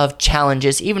 of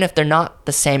challenges, even if they're not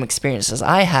the same experience as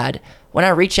I had. When I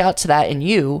reach out to that in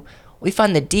you, we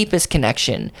find the deepest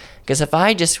connection. Because if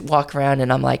I just walk around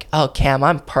and I'm like, oh, Cam,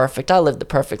 I'm perfect. I lived the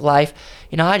perfect life.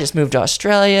 I just moved to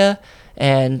Australia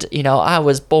and, I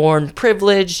was born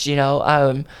privileged.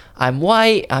 I'm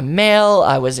white, I'm male,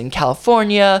 I was in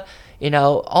California,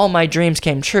 all my dreams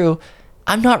came true.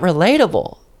 I'm not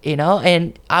relatable,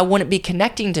 and I wouldn't be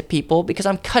connecting to people because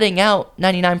I'm cutting out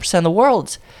 99% of the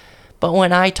world. But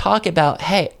when I talk about,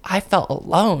 hey, I felt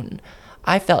alone,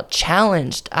 I felt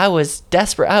challenged, I was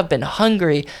desperate, I've been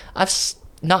hungry, I've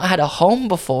not had a home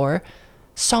before,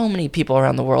 so many people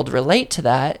around the world relate to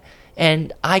that,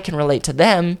 and I can relate to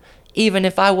them even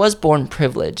if I was born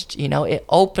privileged. It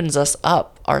opens us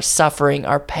up, our suffering,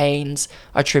 our pains,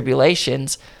 our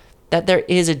tribulations, that there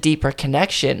is a deeper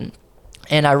connection.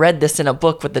 And I read this in a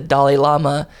book with the Dalai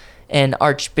Lama and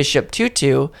Archbishop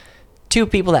Tutu, two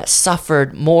people that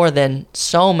suffered more than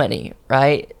so many,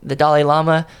 right? The Dalai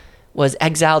Lama was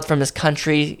exiled from his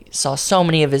country, saw so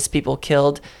many of his people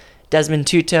killed. Desmond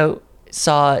Tutu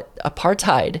saw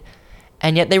apartheid.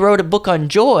 And yet they wrote a book on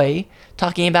joy,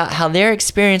 talking about how their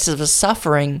experiences of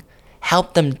suffering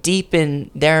helped them deepen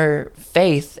their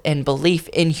faith and belief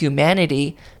in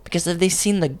humanity because they've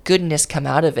seen the goodness come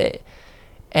out of it.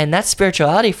 And that's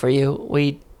spirituality for you.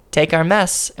 We take our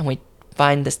mess and we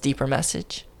find this deeper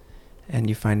message. And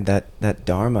you find that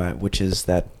dharma, which is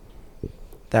that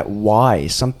why,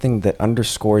 something that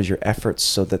underscores your efforts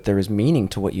so that there is meaning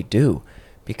to what you do.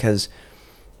 Because,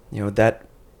 that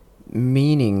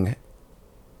meaning,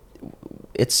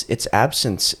 its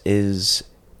absence is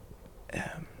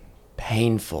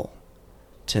painful.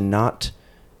 To not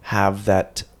have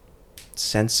that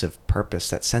sense of purpose,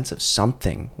 that sense of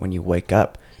something when you wake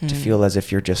up, to feel as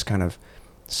if you're just kind of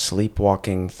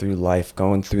sleepwalking through life,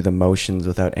 going through the motions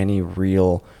without any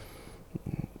real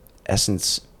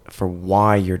essence for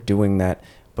why you're doing that,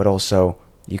 but also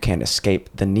you can't escape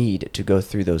the need to go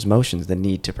through those motions, the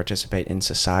need to participate in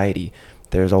society.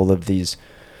 There's all of these,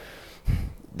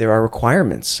 there are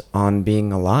requirements on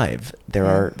being alive. There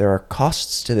are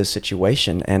costs to this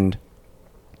situation, and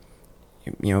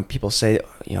people say,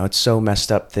 it's so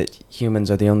messed up that humans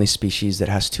are the only species that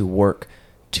has to work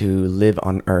to live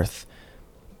on Earth.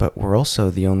 But we're also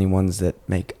the only ones that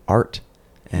make art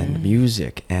and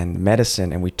music and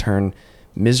medicine, and we turn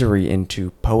misery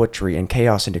into poetry and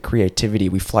chaos into creativity.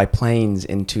 We fly planes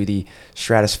into the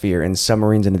stratosphere and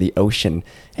submarines into the ocean,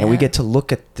 and we get to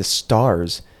look at the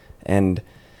stars and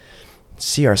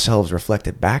see ourselves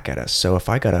reflected back at us. So if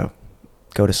I gotta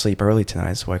go to sleep early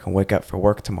tonight so I can wake up for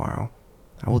work tomorrow,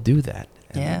 I will do that.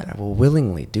 And I will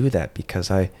willingly do that because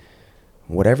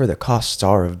whatever the costs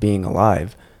are of being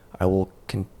alive, I will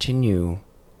continue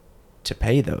to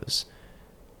pay those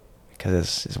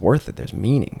because it's worth it. There's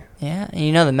meaning. Yeah.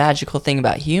 And the magical thing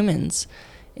about humans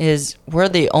is we're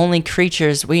the only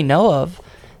creatures we know of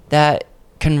that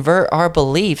convert our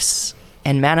beliefs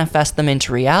and manifest them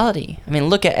into reality. I mean,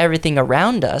 look at everything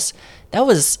around us. That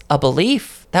was a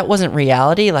belief. That wasn't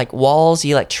reality, like walls,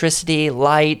 electricity,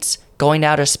 lights, going to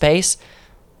outer space.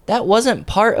 That wasn't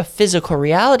part of physical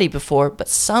reality before, but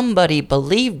somebody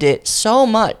believed it so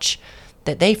much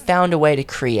that they found a way to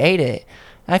create it.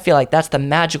 And I feel like that's the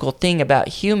magical thing about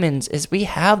humans is we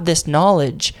have this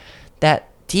knowledge that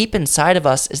deep inside of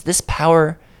us is this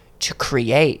power to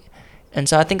create. And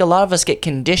so I think a lot of us get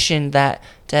conditioned that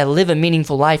to live a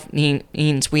meaningful life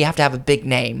means we have to have a big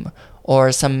name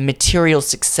or some material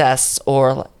success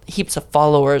or heaps of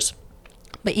followers.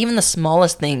 But even the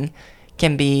smallest thing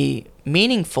can be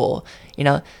meaningful,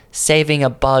 saving a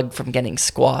bug from getting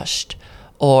squashed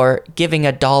or giving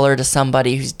 $1 to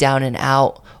somebody who's down and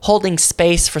out, holding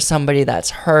space for somebody that's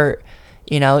hurt,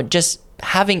 just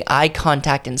having eye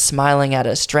contact and smiling at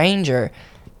a stranger.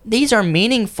 These are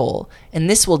meaningful, and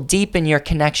this will deepen your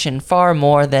connection far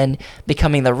more than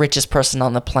becoming the richest person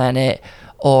on the planet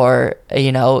or,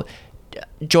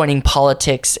 joining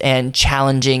politics and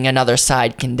challenging another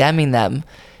side, condemning them.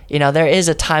 There is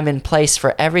a time and place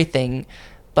for everything,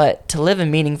 but to live a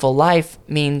meaningful life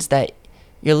means that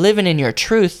you're living in your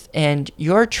truth, and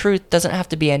your truth doesn't have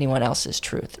to be anyone else's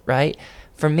truth, right?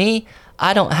 For me,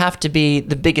 I don't have to be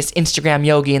the biggest Instagram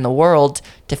yogi in the world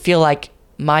to feel like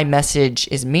my message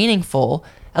is meaningful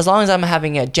as long as I'm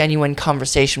having a genuine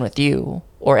conversation with you.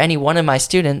 or any one of my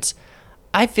students,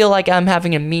 I feel like I'm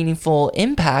having a meaningful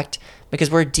impact because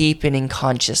we're deepening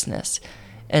consciousness.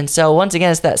 And so once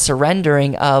again, it's that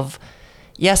surrendering of,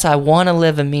 yes, I want to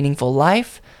live a meaningful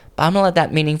life, but I'm going to let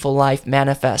that meaningful life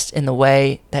manifest in the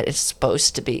way that it's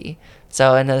supposed to be.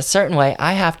 So in a certain way,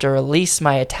 I have to release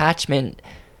my attachment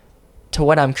to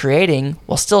what I'm creating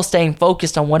while still staying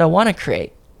focused on what I want to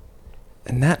create.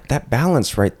 And that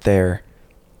balance right there,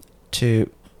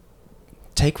 to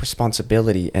take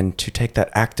responsibility and to take that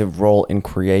active role in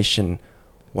creation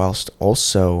whilst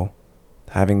also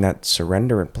having that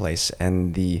surrender in place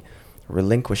and the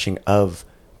relinquishing of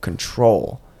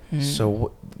control.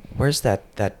 So where's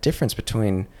that difference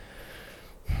between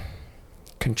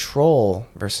control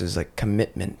versus like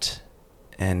commitment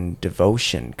and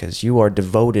devotion? Because you are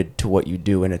devoted to what you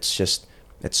do, and it's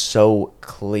so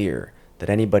clear that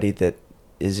anybody that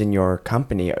is in your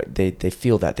company, they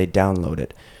feel that, they download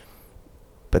it.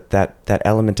 But that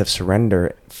element of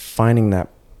surrender, finding that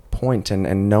point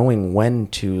and knowing when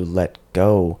to let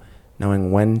go,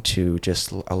 knowing when to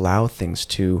just allow things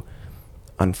to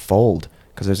unfold.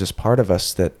 Because there's this part of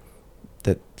us that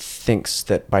thinks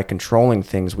that by controlling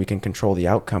things we can control the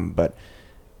outcome, but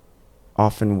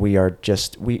often we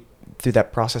through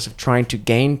that process of trying to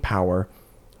gain power,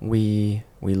 we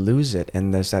lose it.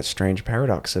 And there's that strange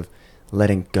paradox of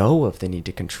letting go of the need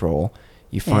to control.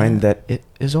 You find that it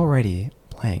is already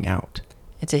playing out.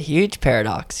 It's a huge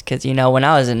paradox because, when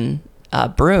I was in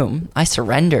Broome, I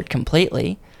surrendered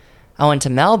completely. I went to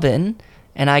Melbourne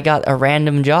and I got a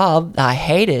random job that I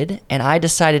hated, and I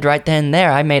decided right then and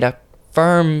there, I made a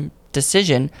firm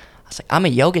decision. I was like, I'm a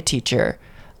yoga teacher.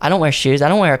 I don't wear shoes. I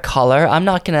don't wear a collar. I'm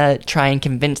not going to try and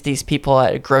convince these people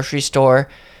at a grocery store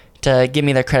to give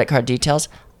me their credit card details.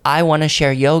 I want to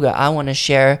share yoga. I want to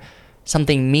share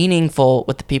something meaningful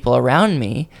with the people around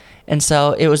me. And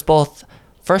so it was both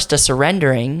first a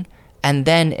surrendering and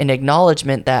then an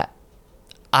acknowledgement that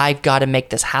I've got to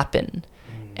make this happen.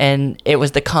 And it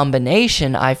was the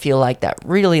combination, I feel like, that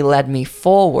really led me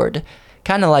forward.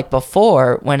 Kind of like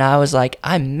before, when I was like,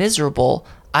 I'm miserable.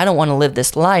 I don't want to live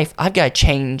this life. I've got to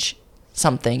change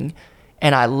something.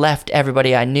 And I left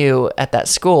everybody I knew at that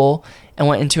school and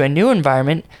went into a new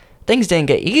environment. Things didn't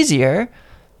get easier,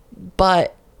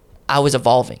 but I was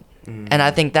evolving. And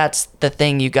I think that's the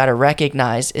thing you got to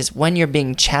recognize is when you're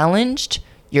being challenged,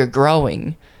 you're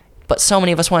growing. But so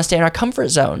many of us want to stay in our comfort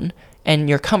zone. And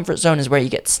your comfort zone is where you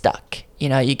get stuck.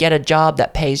 You get a job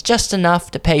that pays just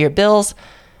enough to pay your bills,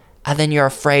 and then you're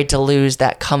afraid to lose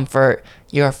that comfort.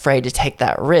 You're afraid to take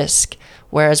that risk.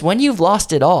 Whereas when you've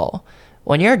lost it all,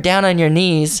 when you're down on your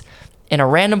knees in a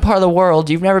random part of the world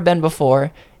you've never been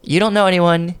before, you don't know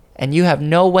anyone, and you have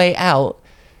no way out,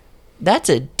 that's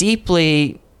a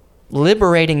deeply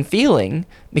liberating feeling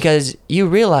because you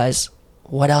realize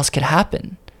what else could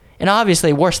happen. And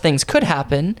obviously worse things could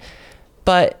happen,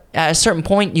 but at a certain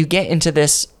point, you get into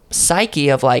this psyche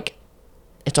of like,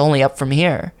 it's only up from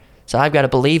here. So I've got to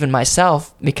believe in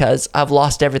myself because I've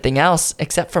lost everything else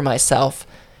except for myself.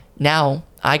 Now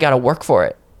I got to work for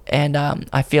it. And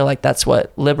I feel like that's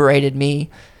what liberated me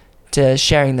to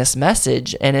sharing this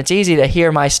message. And it's easy to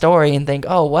hear my story and think,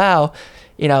 oh, wow,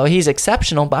 he's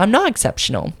exceptional, but I'm not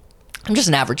exceptional. I'm just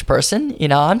an average person.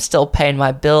 I'm still paying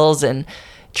my bills and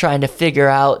trying to figure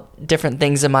out different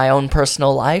things in my own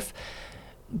personal life.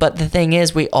 But the thing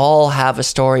is, we all have a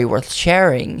story worth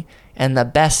sharing, and the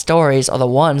best stories are the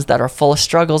ones that are full of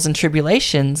struggles and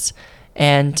tribulations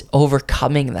and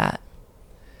overcoming that.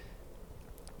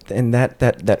 And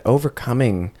that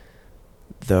overcoming,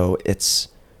 though, it's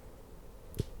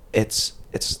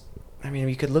I mean,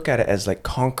 you could look at it as like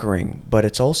conquering, but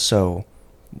it's also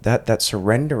that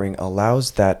surrendering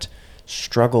allows that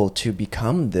struggle to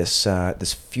become this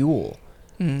fuel.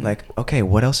 Like, okay,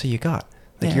 what else have you got?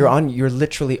 Like you're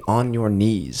literally on your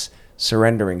knees,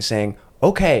 surrendering, saying,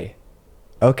 okay,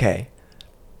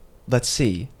 let's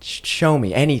see, show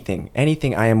me anything.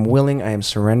 I am willing, I am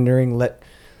surrendering.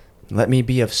 Let me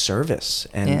be of service.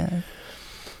 And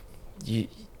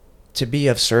to be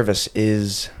of service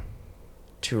is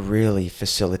to really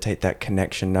facilitate that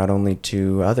connection, not only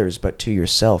to others, but to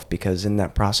yourself, because in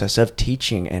that process of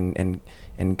teaching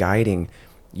and guiding,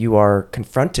 you are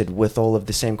confronted with all of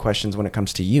the same questions when it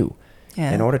comes to you.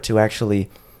 Yeah. In order to actually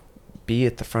be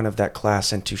at the front of that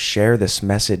class and to share this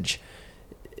message,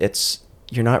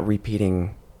 you're not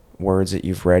repeating words that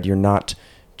you've read. You're not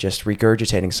just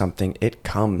regurgitating something. It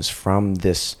comes from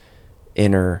this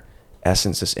inner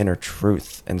essence, this inner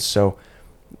truth. And so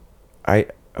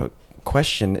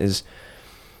question is,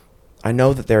 I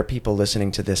know that there are people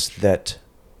listening to this that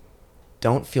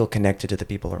don't feel connected to the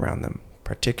people around them.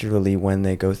 particularly when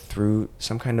they go through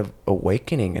some kind of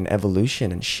awakening and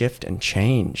evolution and shift and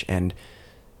change. And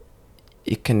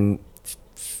it can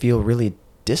feel really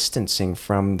distancing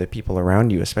from the people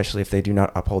around you, especially if they do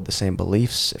not uphold the same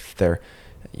beliefs, if they're,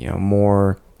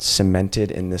 more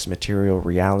cemented in this material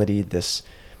reality, this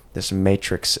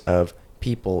matrix of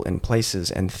people and places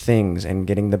and things, and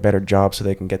getting the better job so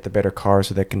they can get the better car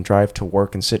so they can drive to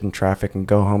work and sit in traffic and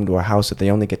go home to a house that they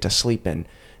only get to sleep in.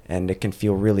 And it can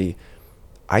feel really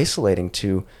isolating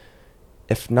to,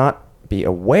 if not be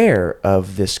aware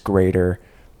of this greater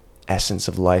essence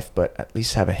of life, but at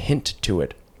least have a hint to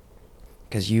it.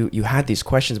 Because you had these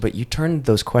questions, but you turned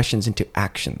those questions into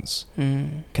actions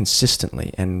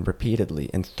consistently and repeatedly.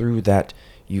 And through that,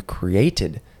 you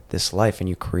created this life and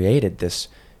you created this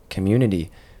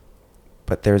community.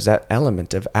 But there's that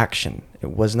element of action.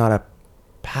 It was not a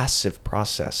passive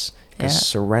process, because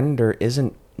surrender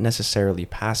isn't necessarily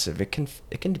passive. It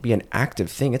can be an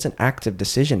active thing. It's an active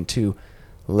decision to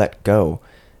let go,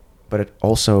 but it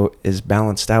also is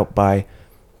balanced out by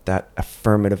that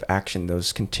affirmative action,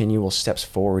 those continual steps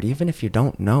forward, even if you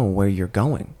don't know where you're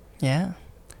going. Yeah.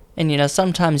 And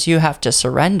sometimes you have to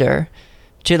surrender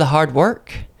to the hard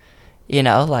work.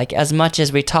 Like, as much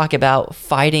as we talk about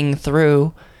fighting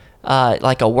through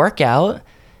like a workout,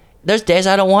 there's days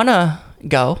I don't want to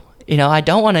go. I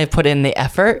don't want to put in the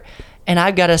effort, and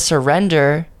I've got to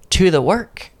surrender to the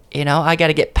work. I got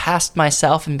to get past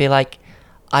myself and be like,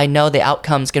 I know the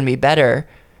outcome's going to be better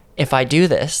if I do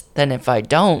this than if I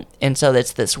don't. And so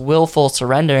it's this willful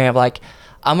surrendering of like,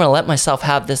 I'm going to let myself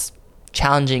have this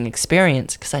challenging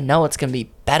experience because I know it's going to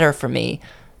be better for me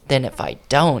than if I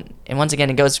don't. And once again,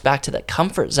 it goes back to the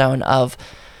comfort zone of,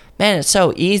 man, it's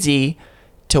so easy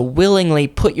to willingly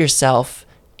put yourself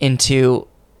into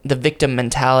the victim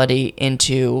mentality,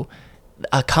 into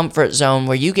a comfort zone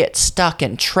where you get stuck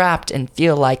and trapped and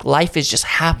feel like life is just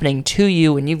happening to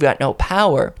you and you've got no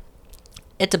power.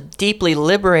 It's a deeply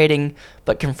liberating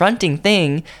but confronting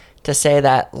thing to say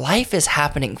that life is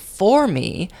happening for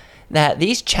me, that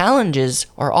these challenges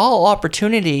are all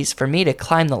opportunities for me to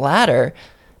climb the ladder,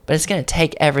 but it's going to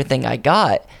take everything I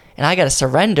got, and I got to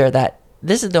surrender that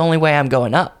this is the only way I'm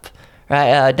going up. Right?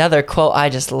 Another quote I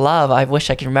just love, I wish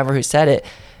I could remember who said it,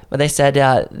 but they said,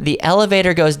 the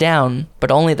elevator goes down, but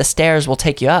only the stairs will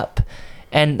take you up.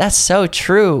 And that's so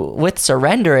true with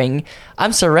surrendering.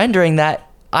 I'm surrendering that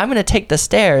I'm going to take the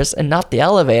stairs and not the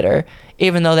elevator,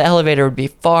 even though the elevator would be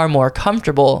far more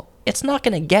comfortable. It's not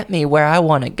going to get me where I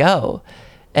want to go.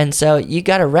 And so you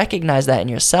got to recognize that in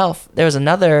yourself. There was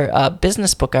another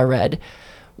business book I read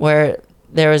where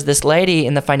there was this lady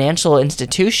in the financial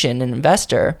institution, an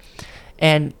investor,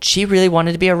 and she really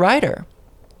wanted to be a writer.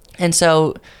 And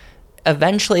so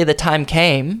eventually the time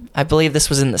came, I believe this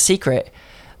was in The Secret,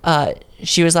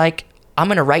 she was like, I'm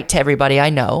going to write to everybody I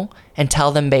know and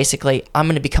tell them basically I'm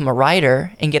going to become a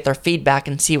writer and get their feedback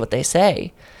and see what they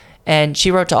say. And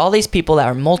she wrote to all these people that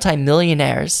are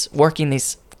multimillionaires working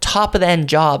these top of the end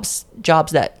jobs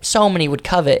that so many would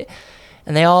covet.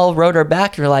 And they all wrote her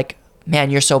back and were like, man,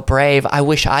 you're so brave. I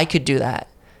wish I could do that.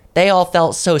 They all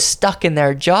felt so stuck in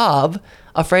their job,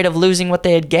 afraid of losing what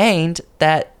they had gained,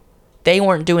 that they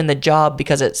weren't doing the job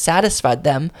because it satisfied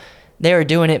them. They were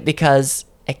doing it because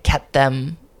it kept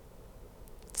them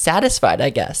satisfied,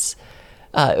 I guess.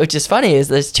 Which is funny, is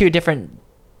there's two different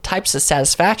types of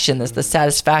satisfaction. There's the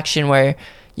satisfaction where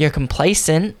you're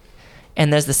complacent,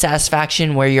 and there's the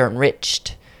satisfaction where you're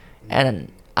enriched.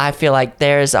 And I feel like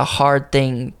there's a hard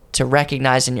thing to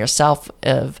recognize in yourself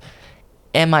of,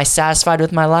 am I satisfied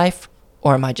with my life,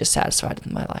 or am I just satisfied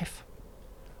with my life?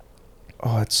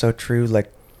 Oh, it's so true.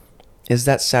 Like, is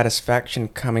that satisfaction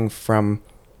coming from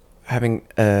having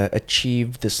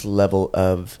achieved this level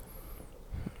of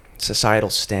societal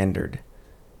standard,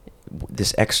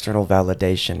 this external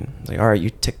validation? Like, all right, you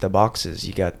tick the boxes.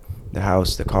 You got the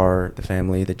house, the car, the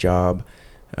family, the job.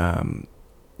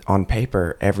 On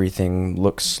paper, everything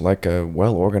looks like a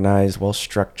well-organized,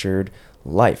 well-structured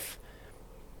life.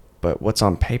 But what's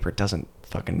on paper doesn't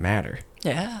fucking matter.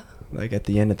 Yeah. Like, at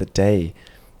the end of the day,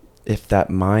 if that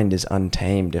mind is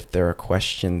untamed, if there are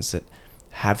questions that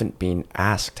haven't been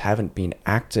asked, haven't been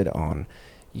acted on,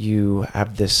 you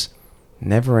have this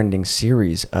never-ending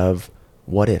series of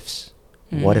what ifs.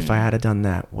 What if I had done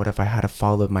that? What if I had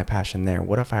followed my passion there?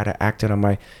 What if I had acted on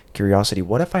my curiosity?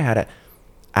 What if I had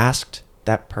asked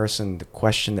that person the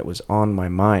question that was on my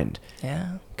mind?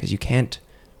 Yeah. Because you can't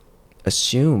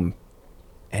assume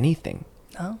anything.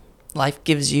 No. Life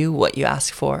gives you what you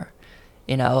ask for.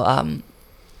 I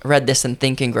read this in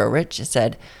Think and Grow Rich. It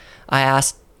said, I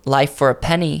asked life for a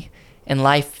penny, and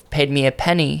life paid me a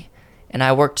penny, and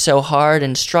I worked so hard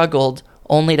and struggled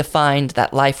only to find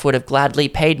that life would have gladly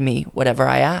paid me whatever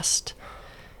I asked.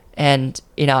 And,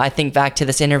 I think back to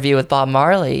this interview with Bob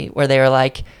Marley where they were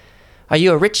like, "Are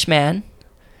you a rich man?"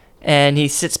 And he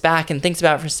sits back and thinks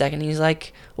about it for a second. And he's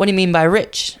like, "What do you mean by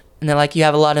rich?" And they're like, "You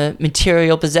have a lot of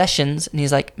material possessions." And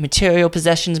he's like, "Material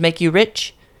possessions make you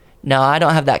rich?" "No, I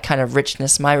don't have that kind of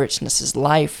richness. My richness is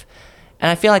life." And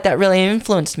I feel like that really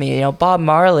influenced me. Bob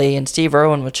Marley and Steve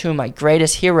Irwin were two of my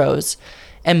greatest heroes.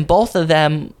 And both of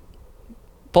them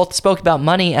spoke about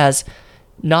money as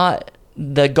not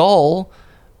the goal,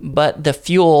 but the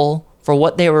fuel for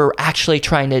what they were actually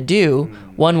trying to do.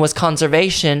 One was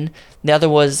conservation. The other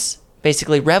was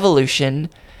basically revolution.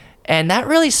 And that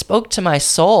really spoke to my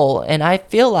soul. And I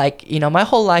feel like, my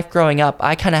whole life growing up,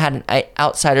 I kind of had an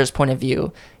outsider's point of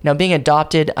view. Being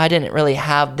adopted, I didn't really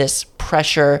have this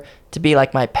pressure to be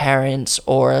like my parents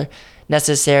or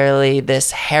necessarily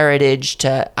this heritage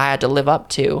I had to live up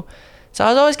to. So I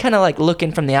was always kind of like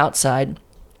looking from the outside.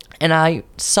 And I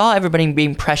saw everybody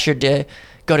being pressured to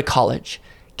go to college,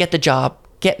 get the job,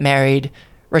 get married,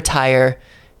 retire,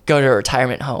 go to a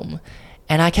retirement home.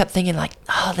 And I kept thinking like,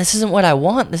 oh, this isn't what I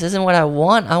want. This isn't what I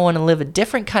want. I want to live a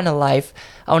different kind of life.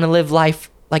 I want to live life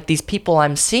like these people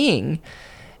I'm seeing.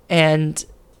 And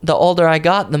the older I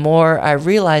got, the more I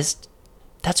realized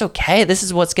that's okay. This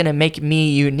is what's going to make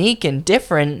me unique and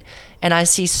different. And I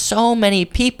see so many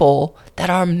people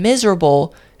that are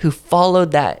miserable who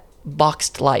followed that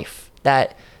boxed life,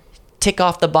 that tick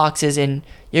off the boxes and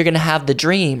you're going to have the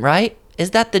dream, right?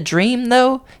 Is that the dream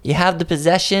though? You have the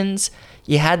possessions,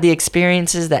 you had the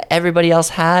experiences that everybody else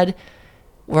had.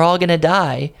 We're all going to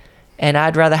die. And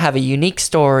I'd rather have a unique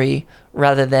story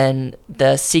rather than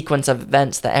the sequence of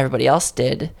events that everybody else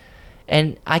did.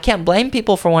 And I can't blame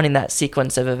people for wanting that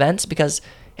sequence of events because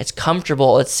it's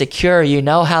comfortable, it's secure, you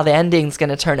know how the ending's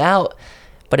going to turn out.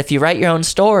 But if you write your own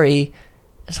story,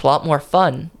 it's a lot more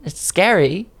fun. It's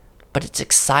scary, but it's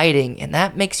exciting, and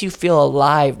that makes you feel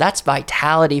alive. That's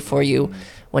vitality for you.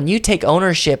 When you take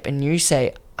ownership and you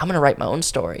say, I'm going to write my own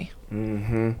story.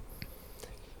 Mm-hmm.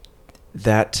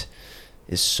 That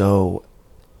is so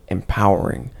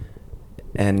empowering.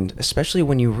 And especially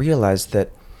when you realize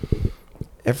that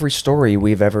every story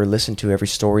we've ever listened to, every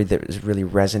story that has really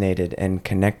resonated and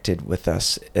connected with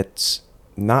us, it's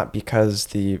not because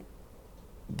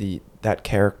that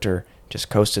character just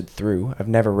coasted through. I've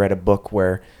never read a book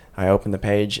where I open the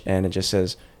page and it just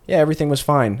says, yeah, everything was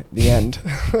fine. The end.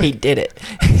 He did it.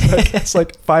 it's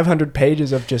like 500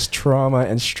 pages of just trauma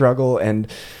and struggle and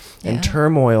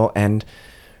turmoil and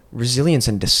resilience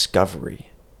and discovery.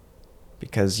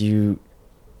 Because you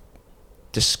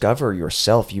discover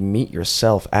yourself, you meet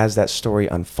yourself as that story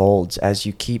unfolds, as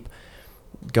you keep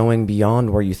going beyond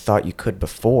where you thought you could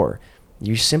before.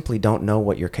 You simply don't know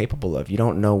what you're capable of. You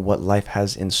don't know what life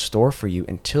has in store for you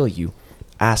until you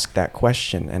ask that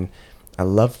question. And I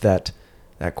love that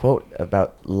quote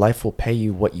about life will pay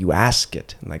you what you ask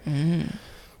it. Like,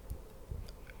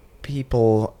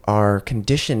 people are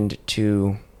conditioned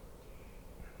to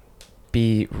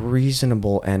be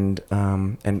reasonable and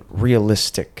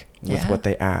realistic with what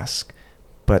they ask,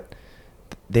 but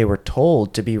they were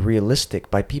told to be realistic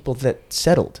by people that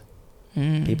settled,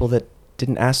 people that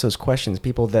didn't ask those questions,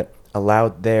 people that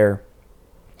allowed their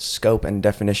scope and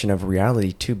definition of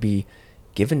reality to be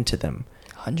given to them.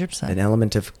 100%. An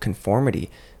element of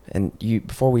conformity. And you,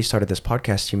 before we started this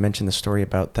podcast, you mentioned the story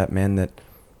about that man that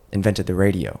invented the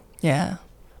radio. Yeah,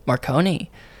 Marconi.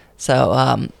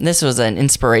 So this was an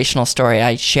inspirational story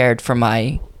I shared for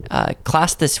my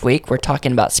class this week. We're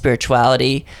talking about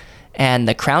spirituality and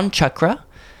the crown chakra.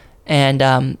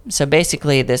 And so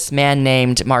basically this man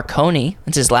named Marconi,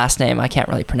 that's his last name. I can't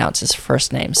really pronounce his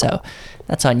first name, so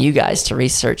that's on you guys to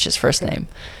research his first name.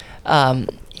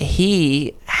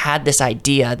 He had this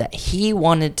idea that he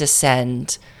wanted to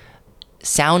send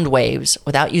sound waves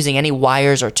without using any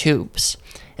wires or tubes.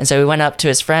 And so he went up to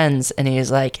his friends and he was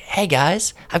like, hey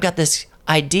guys, I've got this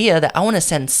idea that I want to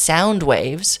send sound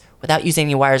waves without using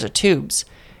any wires or tubes.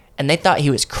 And they thought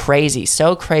he was crazy,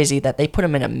 so crazy that they put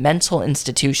him in a mental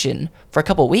institution for a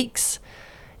couple weeks.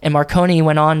 And Marconi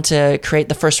went on to create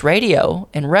the first radio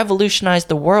and revolutionize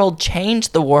the world, change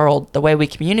the world, the way we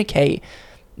communicate,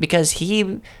 because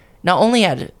he not only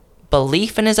had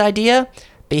belief in his idea,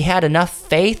 but he had enough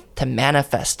faith to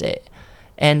manifest it.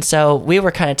 And so we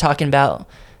were kind of talking about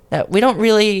that we don't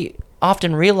really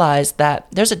often realize that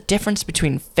there's a difference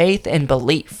between faith and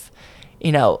belief.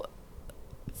 You know,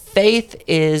 faith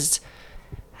is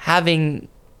having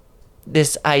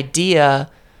this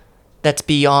idea that's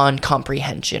beyond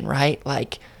comprehension, right?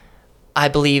 Like, I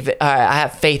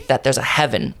have faith that there's a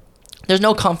heaven. There's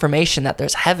no confirmation that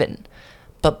there's heaven.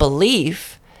 But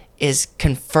belief is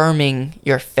confirming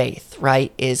your faith,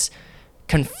 right? Is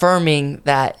confirming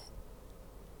that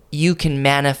you can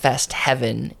manifest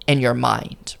heaven in your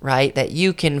mind, right? That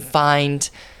you can find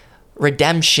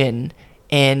redemption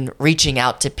in reaching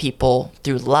out to people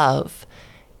through love.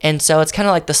 And so it's kind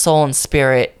of like the soul and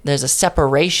spirit. There's a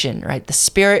separation, right? The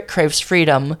spirit craves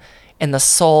freedom and the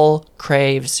soul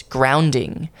craves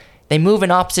grounding. They move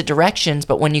in opposite directions,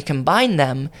 but when you combine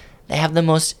them, they have the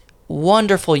most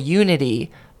wonderful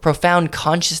unity, profound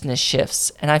consciousness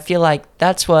shifts. And I feel like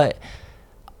that's what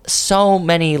so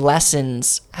many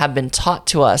lessons have been taught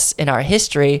to us in our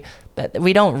history, but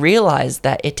we don't realize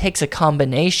that it takes a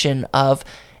combination of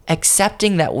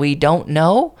accepting that we don't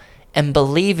know and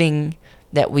believing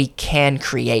that we can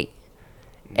create.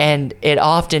 And it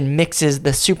often mixes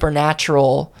the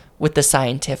supernatural with the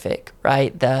scientific,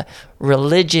 right? The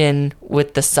religion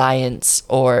with the science,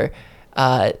 or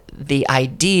the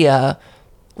idea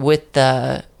with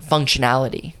the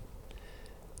functionality.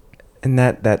 And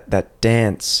that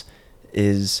dance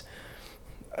is,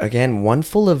 again, one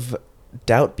full of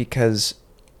doubt, because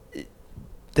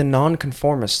the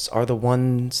nonconformists are the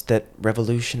ones that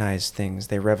revolutionize things.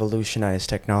 They revolutionize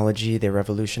technology. They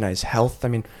revolutionize health. I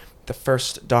mean, the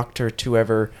first doctor to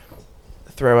ever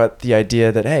throw out the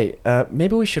idea that, hey,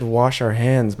 maybe we should wash our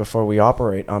hands before we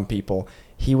operate on people,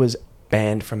 he was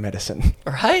banned from medicine.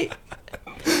 Right?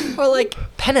 Or like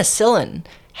penicillin.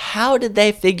 How did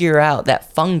they figure out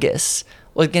that fungus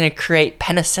was going to create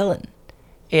penicillin?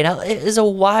 You know, it is a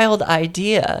wild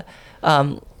idea.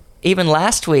 Even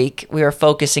last week, we were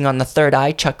focusing on the third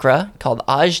eye chakra called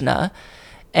Ajna,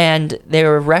 and they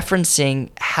were referencing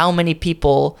how many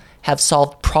people have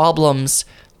solved problems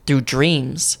through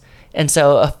dreams. And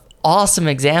so an awesome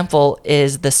example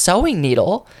is the sewing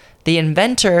needle. The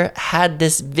inventor had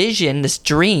this vision, this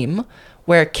dream,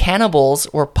 where cannibals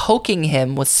were poking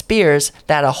him with spears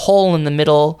that had a hole in the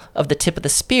middle of the tip of the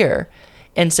spear.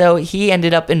 And so he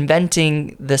ended up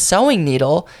inventing the sewing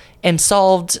needle and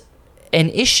solved an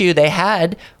issue they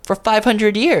had for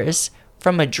 500 years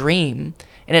from a dream.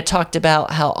 And it talked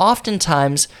about how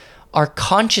oftentimes our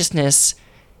consciousness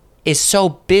is so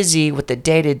busy with the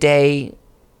day-to-day,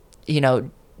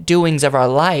 doings of our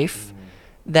life,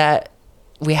 that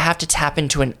we have to tap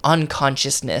into an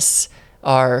unconsciousness,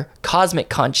 our cosmic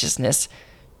consciousness,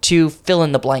 to fill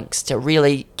in the blanks, to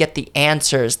really get the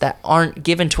answers that aren't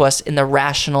given to us in the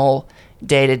rational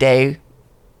day-to-day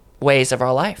ways of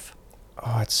our life.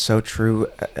 Oh, it's so true.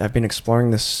 I've been exploring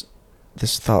this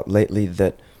thought lately,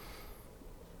 that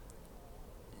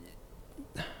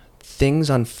things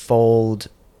unfold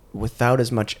without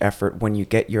as much effort when you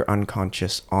get your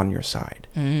unconscious on your side.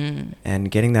 And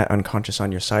getting that unconscious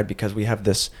on your side, because we have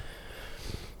this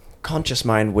conscious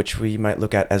mind, which we might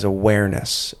look at as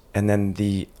awareness, and then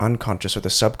the unconscious or the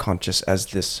subconscious as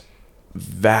this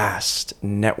vast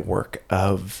network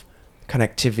of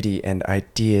connectivity and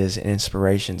ideas and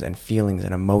inspirations and feelings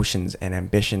and emotions and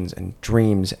ambitions and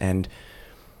dreams. And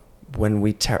when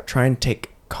we try and take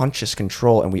conscious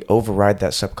control and we override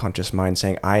that subconscious mind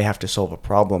saying, I have to solve a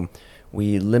problem,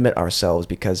 we limit ourselves,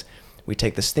 because we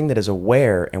take this thing that is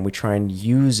aware and we try and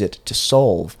use it to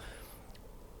solve.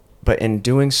 But in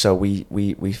doing so, we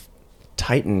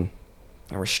tighten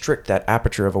and restrict that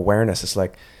aperture of awareness. It's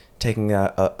like taking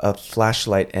a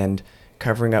flashlight and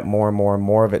covering up more and more and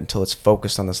more of it until it's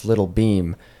focused on this little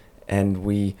beam. And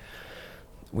we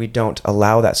don't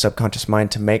allow that subconscious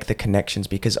mind to make the connections,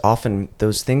 because often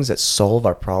those things that solve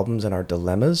our problems and our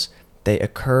dilemmas, they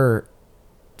occur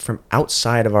from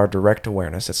outside of our direct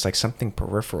awareness. It's like something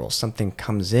peripheral, something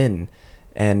comes in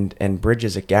and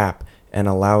bridges a gap and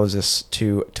allows us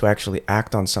to actually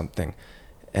act on something.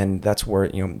 And that's where,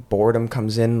 boredom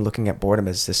comes in, looking at boredom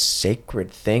as this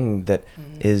sacred thing that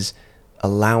is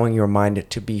allowing your mind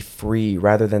to be free,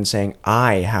 rather than saying,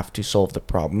 I have to solve the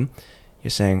problem.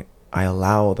 You're saying, I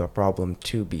allow the problem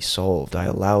to be solved. I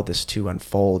allow this to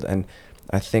unfold. And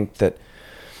I think that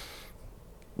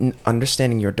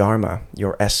understanding your dharma,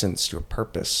 your essence, your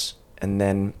purpose, and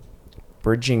then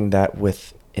bridging that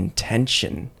with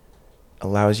intention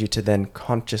allows you to then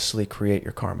consciously create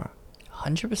your karma.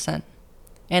 100%.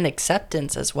 And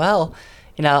acceptance as well.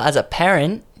 As a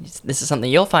parent, this is something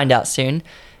you'll find out soon.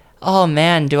 Oh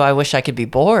man, do I wish I could be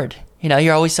bored.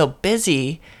 You're always so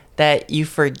busy that you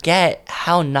forget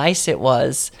how nice it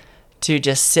was to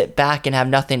just sit back and have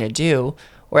nothing to do.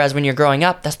 Whereas when you're growing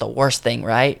up, that's the worst thing,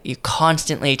 right? You're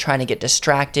constantly trying to get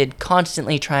distracted,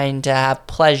 constantly trying to have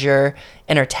pleasure,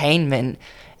 entertainment.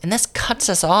 And this cuts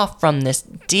us off from this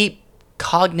deep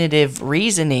cognitive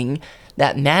reasoning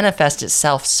that manifests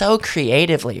itself so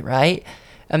creatively, right?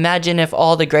 Imagine if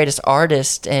all the greatest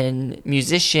artists and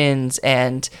musicians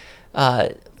and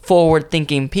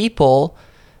forward-thinking people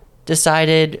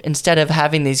decided, instead of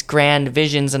having these grand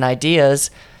visions and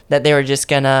ideas, that they were just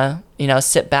gonna,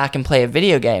 sit back and play a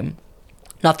video game.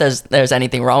 Not that there's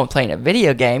anything wrong with playing a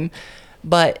video game,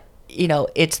 but,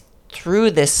 it's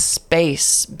through this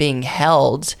space being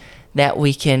held that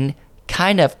we can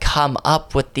kind of come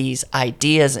up with these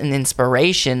ideas and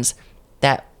inspirations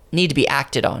that need to be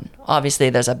acted on. Obviously,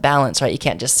 there's a balance, right? You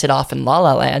can't just sit off in la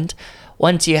la land.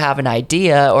 Once you have an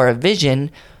idea or a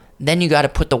vision, then you got to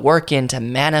put the work into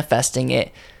manifesting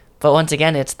it. But once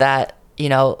again, it's that,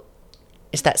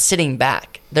 it's that sitting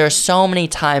back. There are so many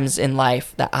times in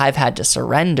life that I've had to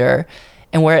surrender,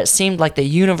 and where it seemed like the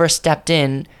universe stepped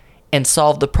in and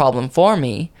solved the problem for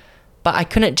me, but I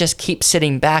couldn't just keep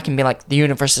sitting back and be like, the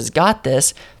universe has got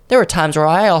this. There were times where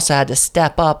I also had to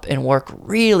step up and work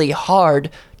really hard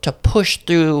to push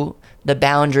through the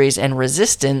boundaries and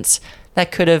resistance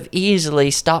that could have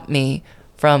easily stopped me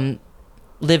from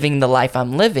living the life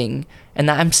I'm living and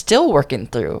that I'm still working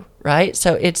through, right?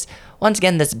 So it's, once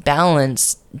again, this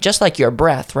balance, just like your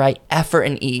breath, right? Effort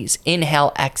and ease,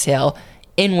 inhale, exhale,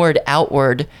 inward,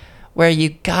 outward, where you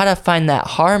gotta find that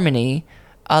harmony.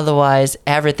 Otherwise,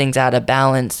 everything's out of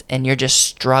balance and you're just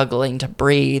struggling to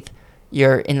breathe.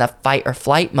 You're in the fight or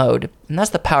flight mode. And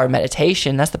that's the power of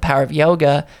meditation. That's the power of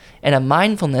yoga and of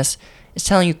mindfulness. It's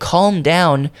telling you, calm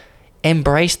down,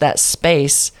 embrace that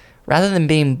space. Rather than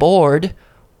being bored,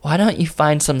 why don't you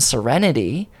find some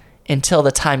serenity until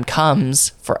the time comes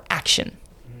for action?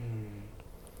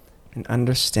 And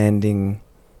understanding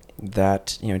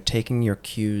that, taking your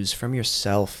cues from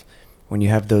yourself when you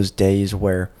have those days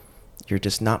where you're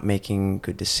just not making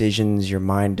good decisions, your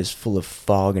mind is full of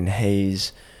fog and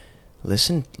haze.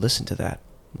 Listen to that.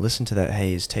 Listen to that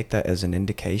haze. Take that as an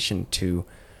indication to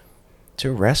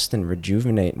rest and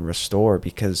rejuvenate and restore,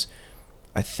 because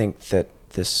I think that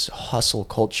this hustle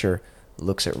culture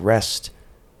looks at rest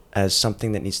as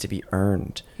something that needs to be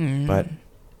earned, but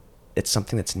it's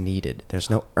something that's needed. There's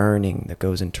no earning that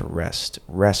goes into rest.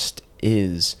 Rest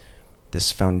is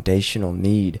this foundational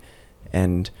need,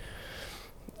 and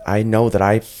I know that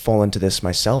I fall into this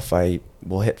myself. I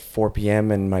will hit 4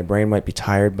 p.m. and my brain might be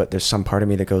tired, but there's some part of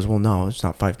me that goes, well, no, it's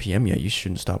not 5 p.m. yet. You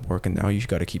shouldn't stop working now. You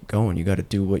got to keep going. You got to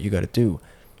do what you got to do.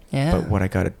 Yeah. But what I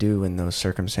got to do in those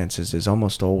circumstances is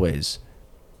almost always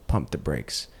pump the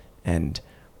brakes and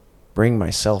bring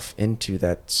myself into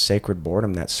that sacred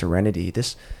boredom, that serenity,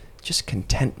 this just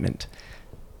contentment.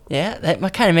 Yeah, that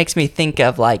kind of makes me think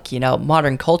of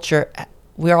modern culture.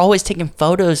 We're always taking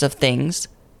photos of things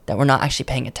that we're not actually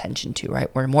paying attention to,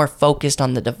 right? We're more focused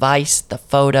on the device, the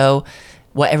photo,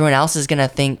 what everyone else is going to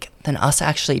think than us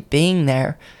actually being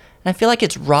there. And I feel like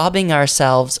it's robbing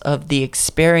ourselves of the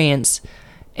experience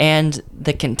and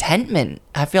the contentment.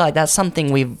 I feel like that's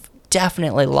something we've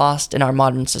definitely lost in our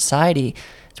modern society.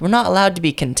 So we're not allowed to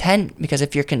be content, because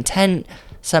if you're content,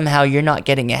 somehow you're not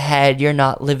getting ahead, you're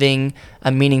not living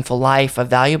a meaningful life, a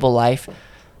valuable life.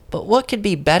 But what could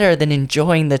be better than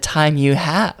enjoying the time you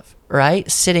have,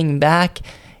 right? Sitting back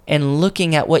and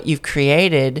looking at what you've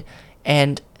created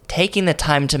and taking the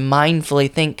time to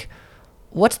mindfully think,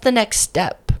 what's the next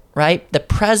step, right? The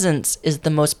presence is the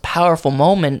most powerful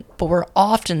moment, but we're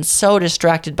often so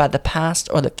distracted by the past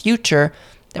or the future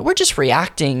that we're just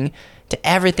reacting to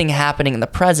everything happening in the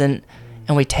present,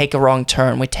 and we take a wrong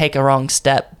turn, we take a wrong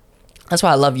step. That's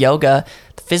why I love yoga,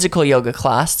 the physical yoga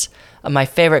class. My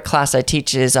favorite class I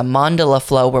teach is a mandala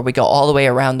flow, where we go all the way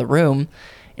around the room.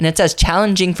 And it's as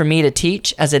challenging for me to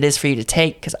teach as it is for you to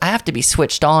take, because I have to be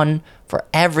switched on for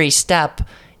every step.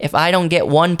 If I don't get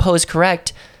one pose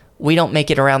correct, we don't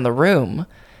make it around the room.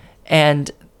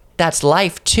 And that's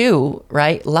life too,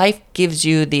 right? Life gives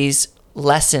you these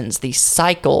lessons, these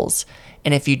cycles.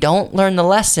 And if you don't learn the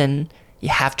lesson, you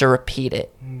have to repeat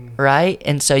it, right?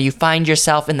 And so you find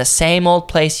yourself in the same old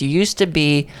place you used to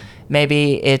be.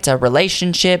 Maybe it's a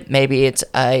relationship, maybe it's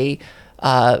a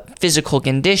physical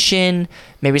condition,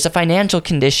 maybe it's a financial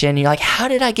condition. You're like, how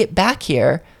did I get back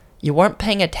here? You weren't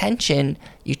paying attention.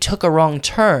 You took a wrong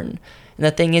turn. And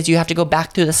the thing is, you have to go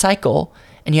back through the cycle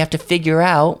and you have to figure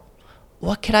out,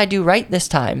 what could I do right this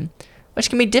time? Which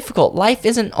can be difficult. Life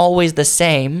isn't always the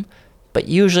same, but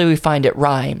usually we find it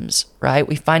rhymes, right?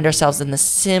 We find ourselves in the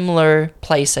similar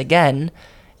place again,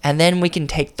 and then we can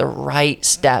take the right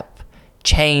step,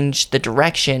 change the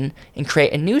direction, and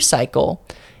create a new cycle.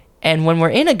 And when we're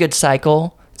in a good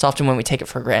cycle, it's often when we take it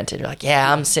for granted. You're like,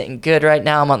 yeah, I'm sitting good right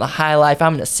now. I'm on the high life.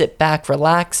 I'm going to sit back,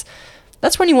 relax.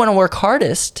 That's when you want to work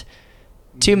hardest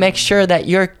to make sure that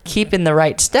you're keeping the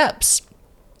right steps.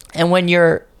 And when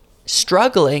you're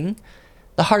struggling,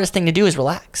 the hardest thing to do is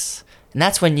relax. And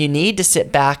that's when you need to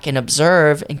sit back and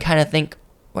observe and kind of think,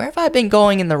 where have I been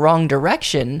going in the wrong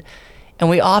direction? And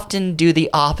we often do the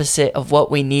opposite of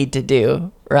what we need to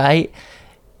do, right?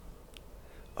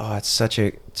 Oh, it's such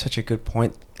a good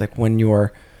point. Like when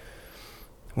you're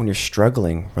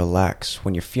struggling, relax.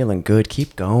 When you're feeling good,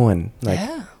 keep going. Like,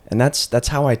 yeah. And that's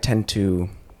how I tend to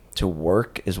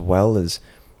work, as well as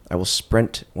I will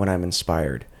sprint when I'm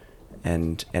inspired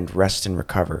and rest and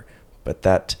recover. But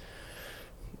that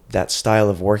style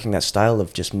of working, that style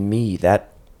of just me,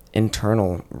 that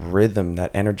internal rhythm,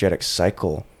 that energetic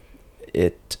cycle,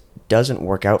 it doesn't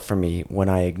work out for me when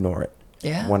I ignore it.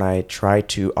 Yeah. When I try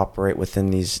to operate within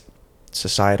these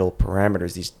societal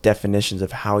parameters, these definitions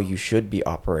of how you should be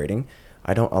operating,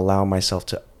 I don't allow myself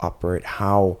to operate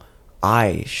how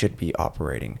I should be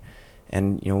operating.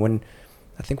 And, when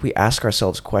I think we ask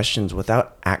ourselves questions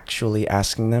without actually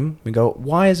asking them, we go,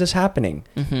 why is this happening?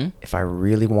 Mm-hmm. If I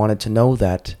really wanted to know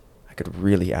that, I could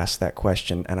really ask that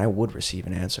question and I would receive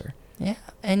an answer. Yeah.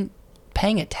 And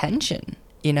paying attention.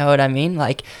 You know what I mean?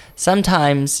 Like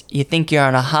sometimes you think you're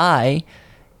on a high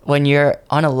when you're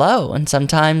on a low, and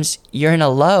sometimes you're in a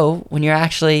low when you're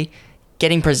actually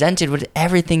getting presented with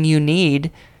everything you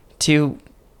need to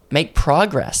make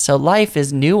progress. So life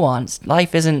is nuanced.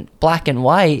 Life isn't black and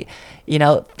white.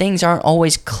 Things aren't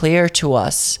always clear to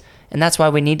us. And that's why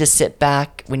we need to sit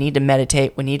back. We need to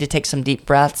meditate. We need to take some deep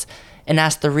breaths and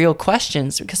ask the real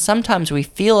questions, because sometimes we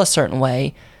feel a certain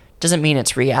way doesn't mean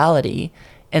it's reality.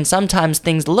 And sometimes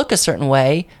things look a certain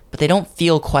way, but they don't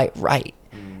feel quite right.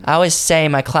 I always say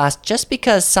in my class, just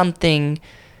because something,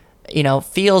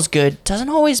 feels good doesn't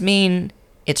always mean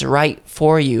it's right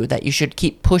for you, that you should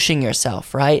keep pushing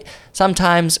yourself, right?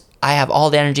 Sometimes I have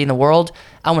all the energy in the world.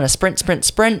 I want to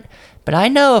sprint. But I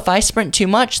know if I sprint too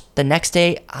much, the next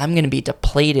day I'm going to be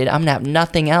depleted. I'm going to have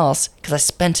nothing else because I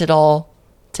spent it all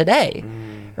today,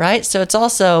 right? So it's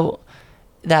also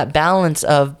that balance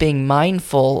of being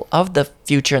mindful of the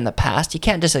future and the past. You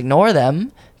can't just ignore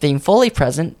them, being fully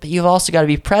present, but you've also got to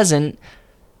be present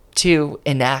to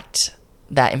enact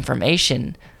that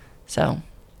information. So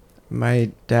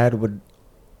my dad would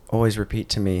always repeat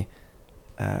to me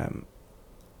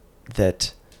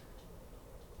that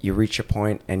you reach a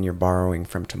point and you're borrowing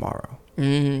from tomorrow.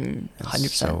 100%.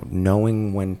 So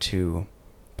knowing when to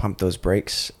pump those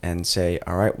brakes and say,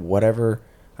 all right, whatever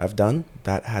I've done,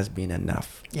 that has been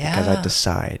enough. Yeah. Because I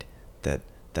decide that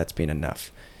that's been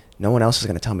enough. No one else is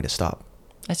going to tell me to stop.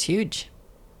 That's huge.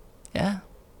 Yeah.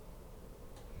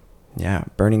 Yeah,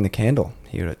 burning the candle,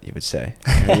 he would say.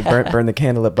 You burn the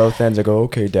candle at both ends. I go,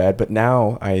 okay, Dad. But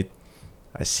now I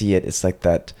see it. It's like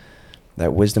that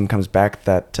wisdom comes back,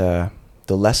 that the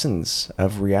lessons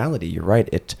of reality. You're right.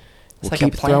 It will like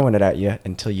keep throwing it at you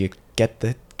until you get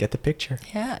the picture.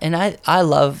 Yeah, and I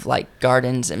love like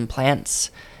gardens and plants.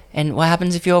 And what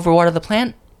happens if you overwater the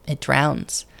plant? It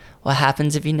drowns. What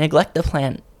happens if you neglect the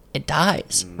plant? It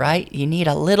dies, right? You need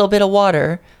a little bit of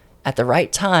water at the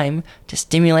right time to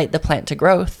stimulate the plant to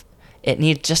growth. It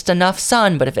needs just enough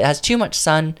sun, but if it has too much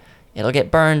sun, it'll get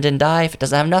burned and die. If it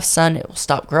doesn't have enough sun, it will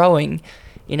stop growing.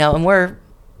 And we're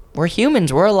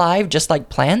humans. We're alive just like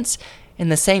plants.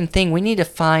 And the same thing, we need to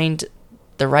find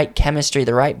the right chemistry,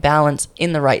 the right balance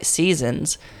in the right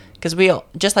seasons. Because we all,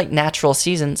 just like natural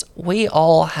seasons, we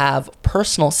all have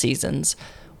personal seasons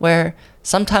where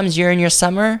sometimes you're in your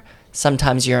summer,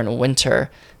 sometimes you're in winter,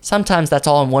 sometimes that's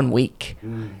all in 1 week.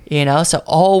 So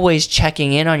always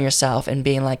checking in on yourself and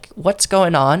being like, what's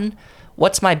going on?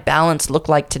 What's my balance look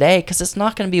like today? Because it's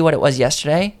not going to be what it was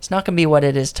yesterday. It's not going to be what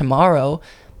it is tomorrow.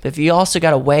 But if you also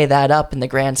got to weigh that up in the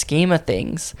grand scheme of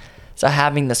things. So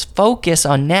having this focus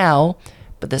on now,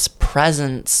 but this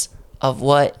presence of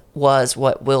what was,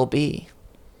 what will be.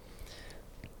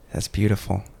 That's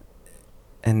beautiful.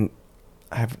 And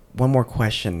I have one more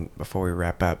question before we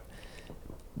wrap up.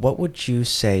 What would you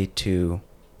say to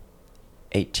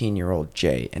 18-year-old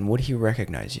Jay, and would he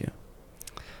recognize you?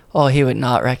 Oh, he would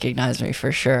not recognize me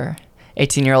for sure.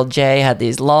 18-year-old Jay had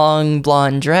these long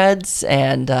blonde dreads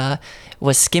and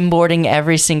was skimboarding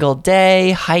every single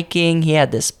day, hiking. He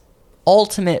had this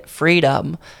ultimate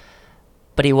freedom,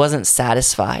 but he wasn't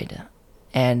satisfied.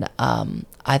 And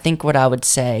I think what I would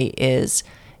say is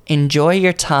enjoy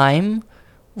your time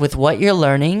with what you're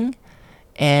learning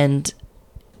and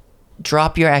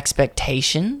drop your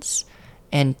expectations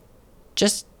and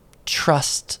just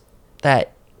trust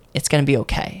that it's going to be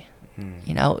okay.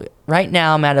 Right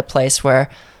now I'm at a place where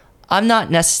I'm not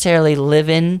necessarily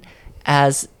living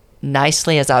as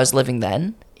nicely as I was living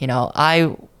then.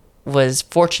 I was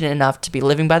fortunate enough to be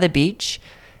living by the beach,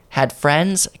 had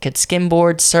friends, could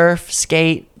skimboard, surf,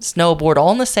 skate, snowboard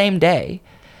all in the same day.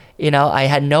 I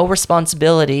had no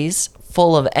responsibilities,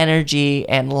 full of energy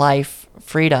and life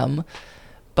freedom,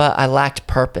 but I lacked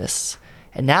purpose.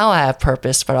 And now I have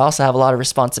purpose, but I also have a lot of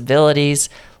responsibilities,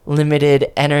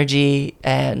 limited energy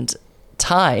and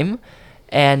time.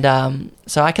 And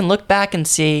so I can look back and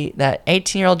see that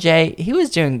 18-year-old Jay, he was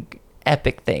doing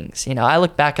epic things. I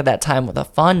look back at that time with a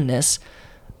fondness,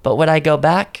 but would I go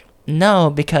back? No,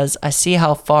 because I see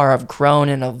how far I've grown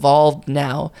and evolved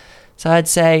now. So I'd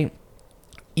say,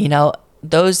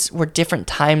 those were different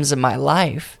times of my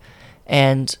life.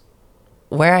 And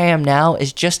where I am now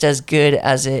is just as good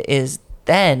as it is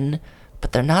then,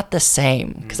 but they're not the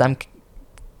same because I'm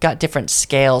got different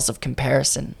scales of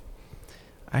comparison.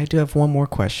 I do have one more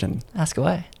question. Ask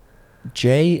away.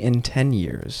 Jay in 10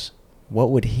 years, what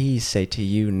would he say to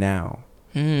you now?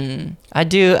 I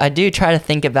do try to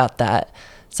think about that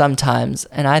sometimes,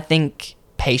 and I think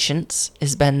patience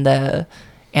has been the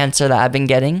answer that I've been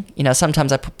getting.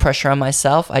 Sometimes I put pressure on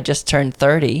myself. I just turned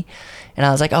 30, and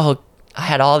I was like, I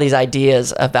had all these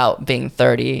ideas about being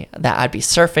 30, that I'd be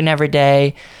surfing every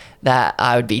day, that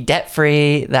I would be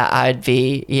debt-free, that I'd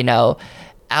be,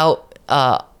 out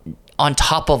on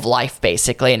top of life,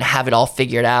 basically, and have it all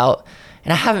figured out.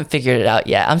 And I haven't figured it out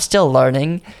yet. I'm still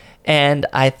learning. And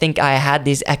I think I had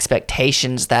these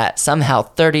expectations that somehow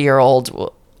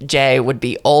 30-year-old Jay would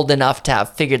be old enough to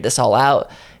have figured this all out.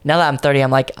 Now that I'm 30,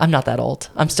 I'm like, I'm not that old.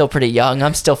 I'm still pretty young.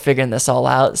 I'm still figuring this all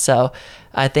out. So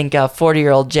I think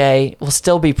 40-year-old Jay will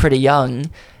still be pretty young.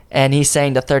 And he's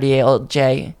saying to 30-year-old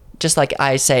Jay, just like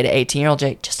I say to 18-year-old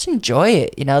Jay, just enjoy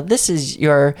it. This is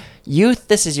your youth.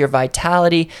 This is your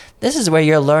vitality. This is where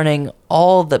you're learning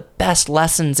all the best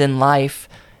lessons in life,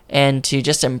 and to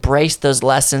just embrace those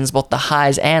lessons, both the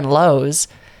highs and lows,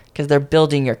 because they're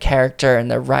building your character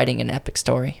and they're writing an epic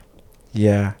story.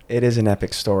 Yeah, it is an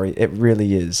epic story. It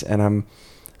really is. And I'm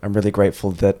really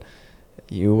grateful that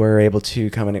you were able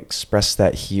to come and express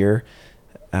that here.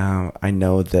 I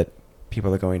know that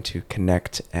people are going to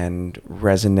connect and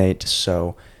resonate.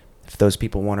 So if those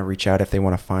people want to reach out, if they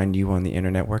want to find you on the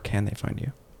internet, where can they find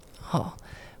you? Oh,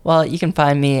 well, you can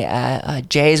find me at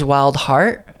Jay's Wild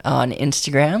Heart on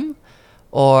Instagram,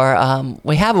 or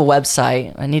we have a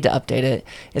website. I need to update it.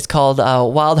 It's called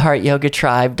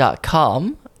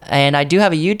wildheartyogatribe.com. And I do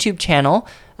have a YouTube channel,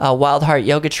 Wild Heart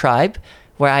Yoga Tribe,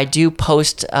 where I do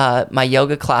post my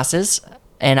yoga classes,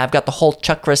 and I've got the whole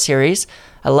chakra series.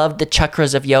 I love the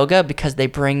chakras of yoga because they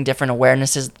bring different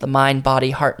awarenesses of the mind,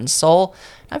 body, heart, and soul.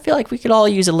 I feel like we could all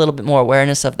use a little bit more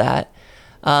awareness of that.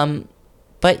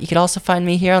 But you could also find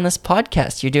me here on this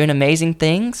podcast. You're doing amazing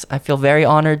things. I feel very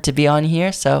honored to be on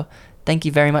here, so thank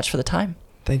you very much for the time.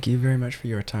 Thank you very much for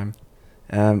your time.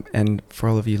 And for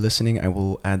all of you listening, I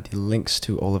will add the links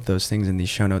to all of those things in the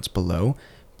show notes below.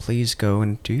 Please go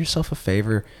and do yourself a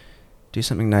favor. Do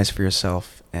something nice for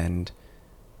yourself and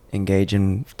engage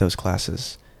in those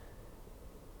classes.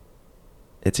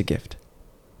 It's a gift.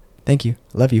 Thank you.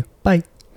 Love you. Bye.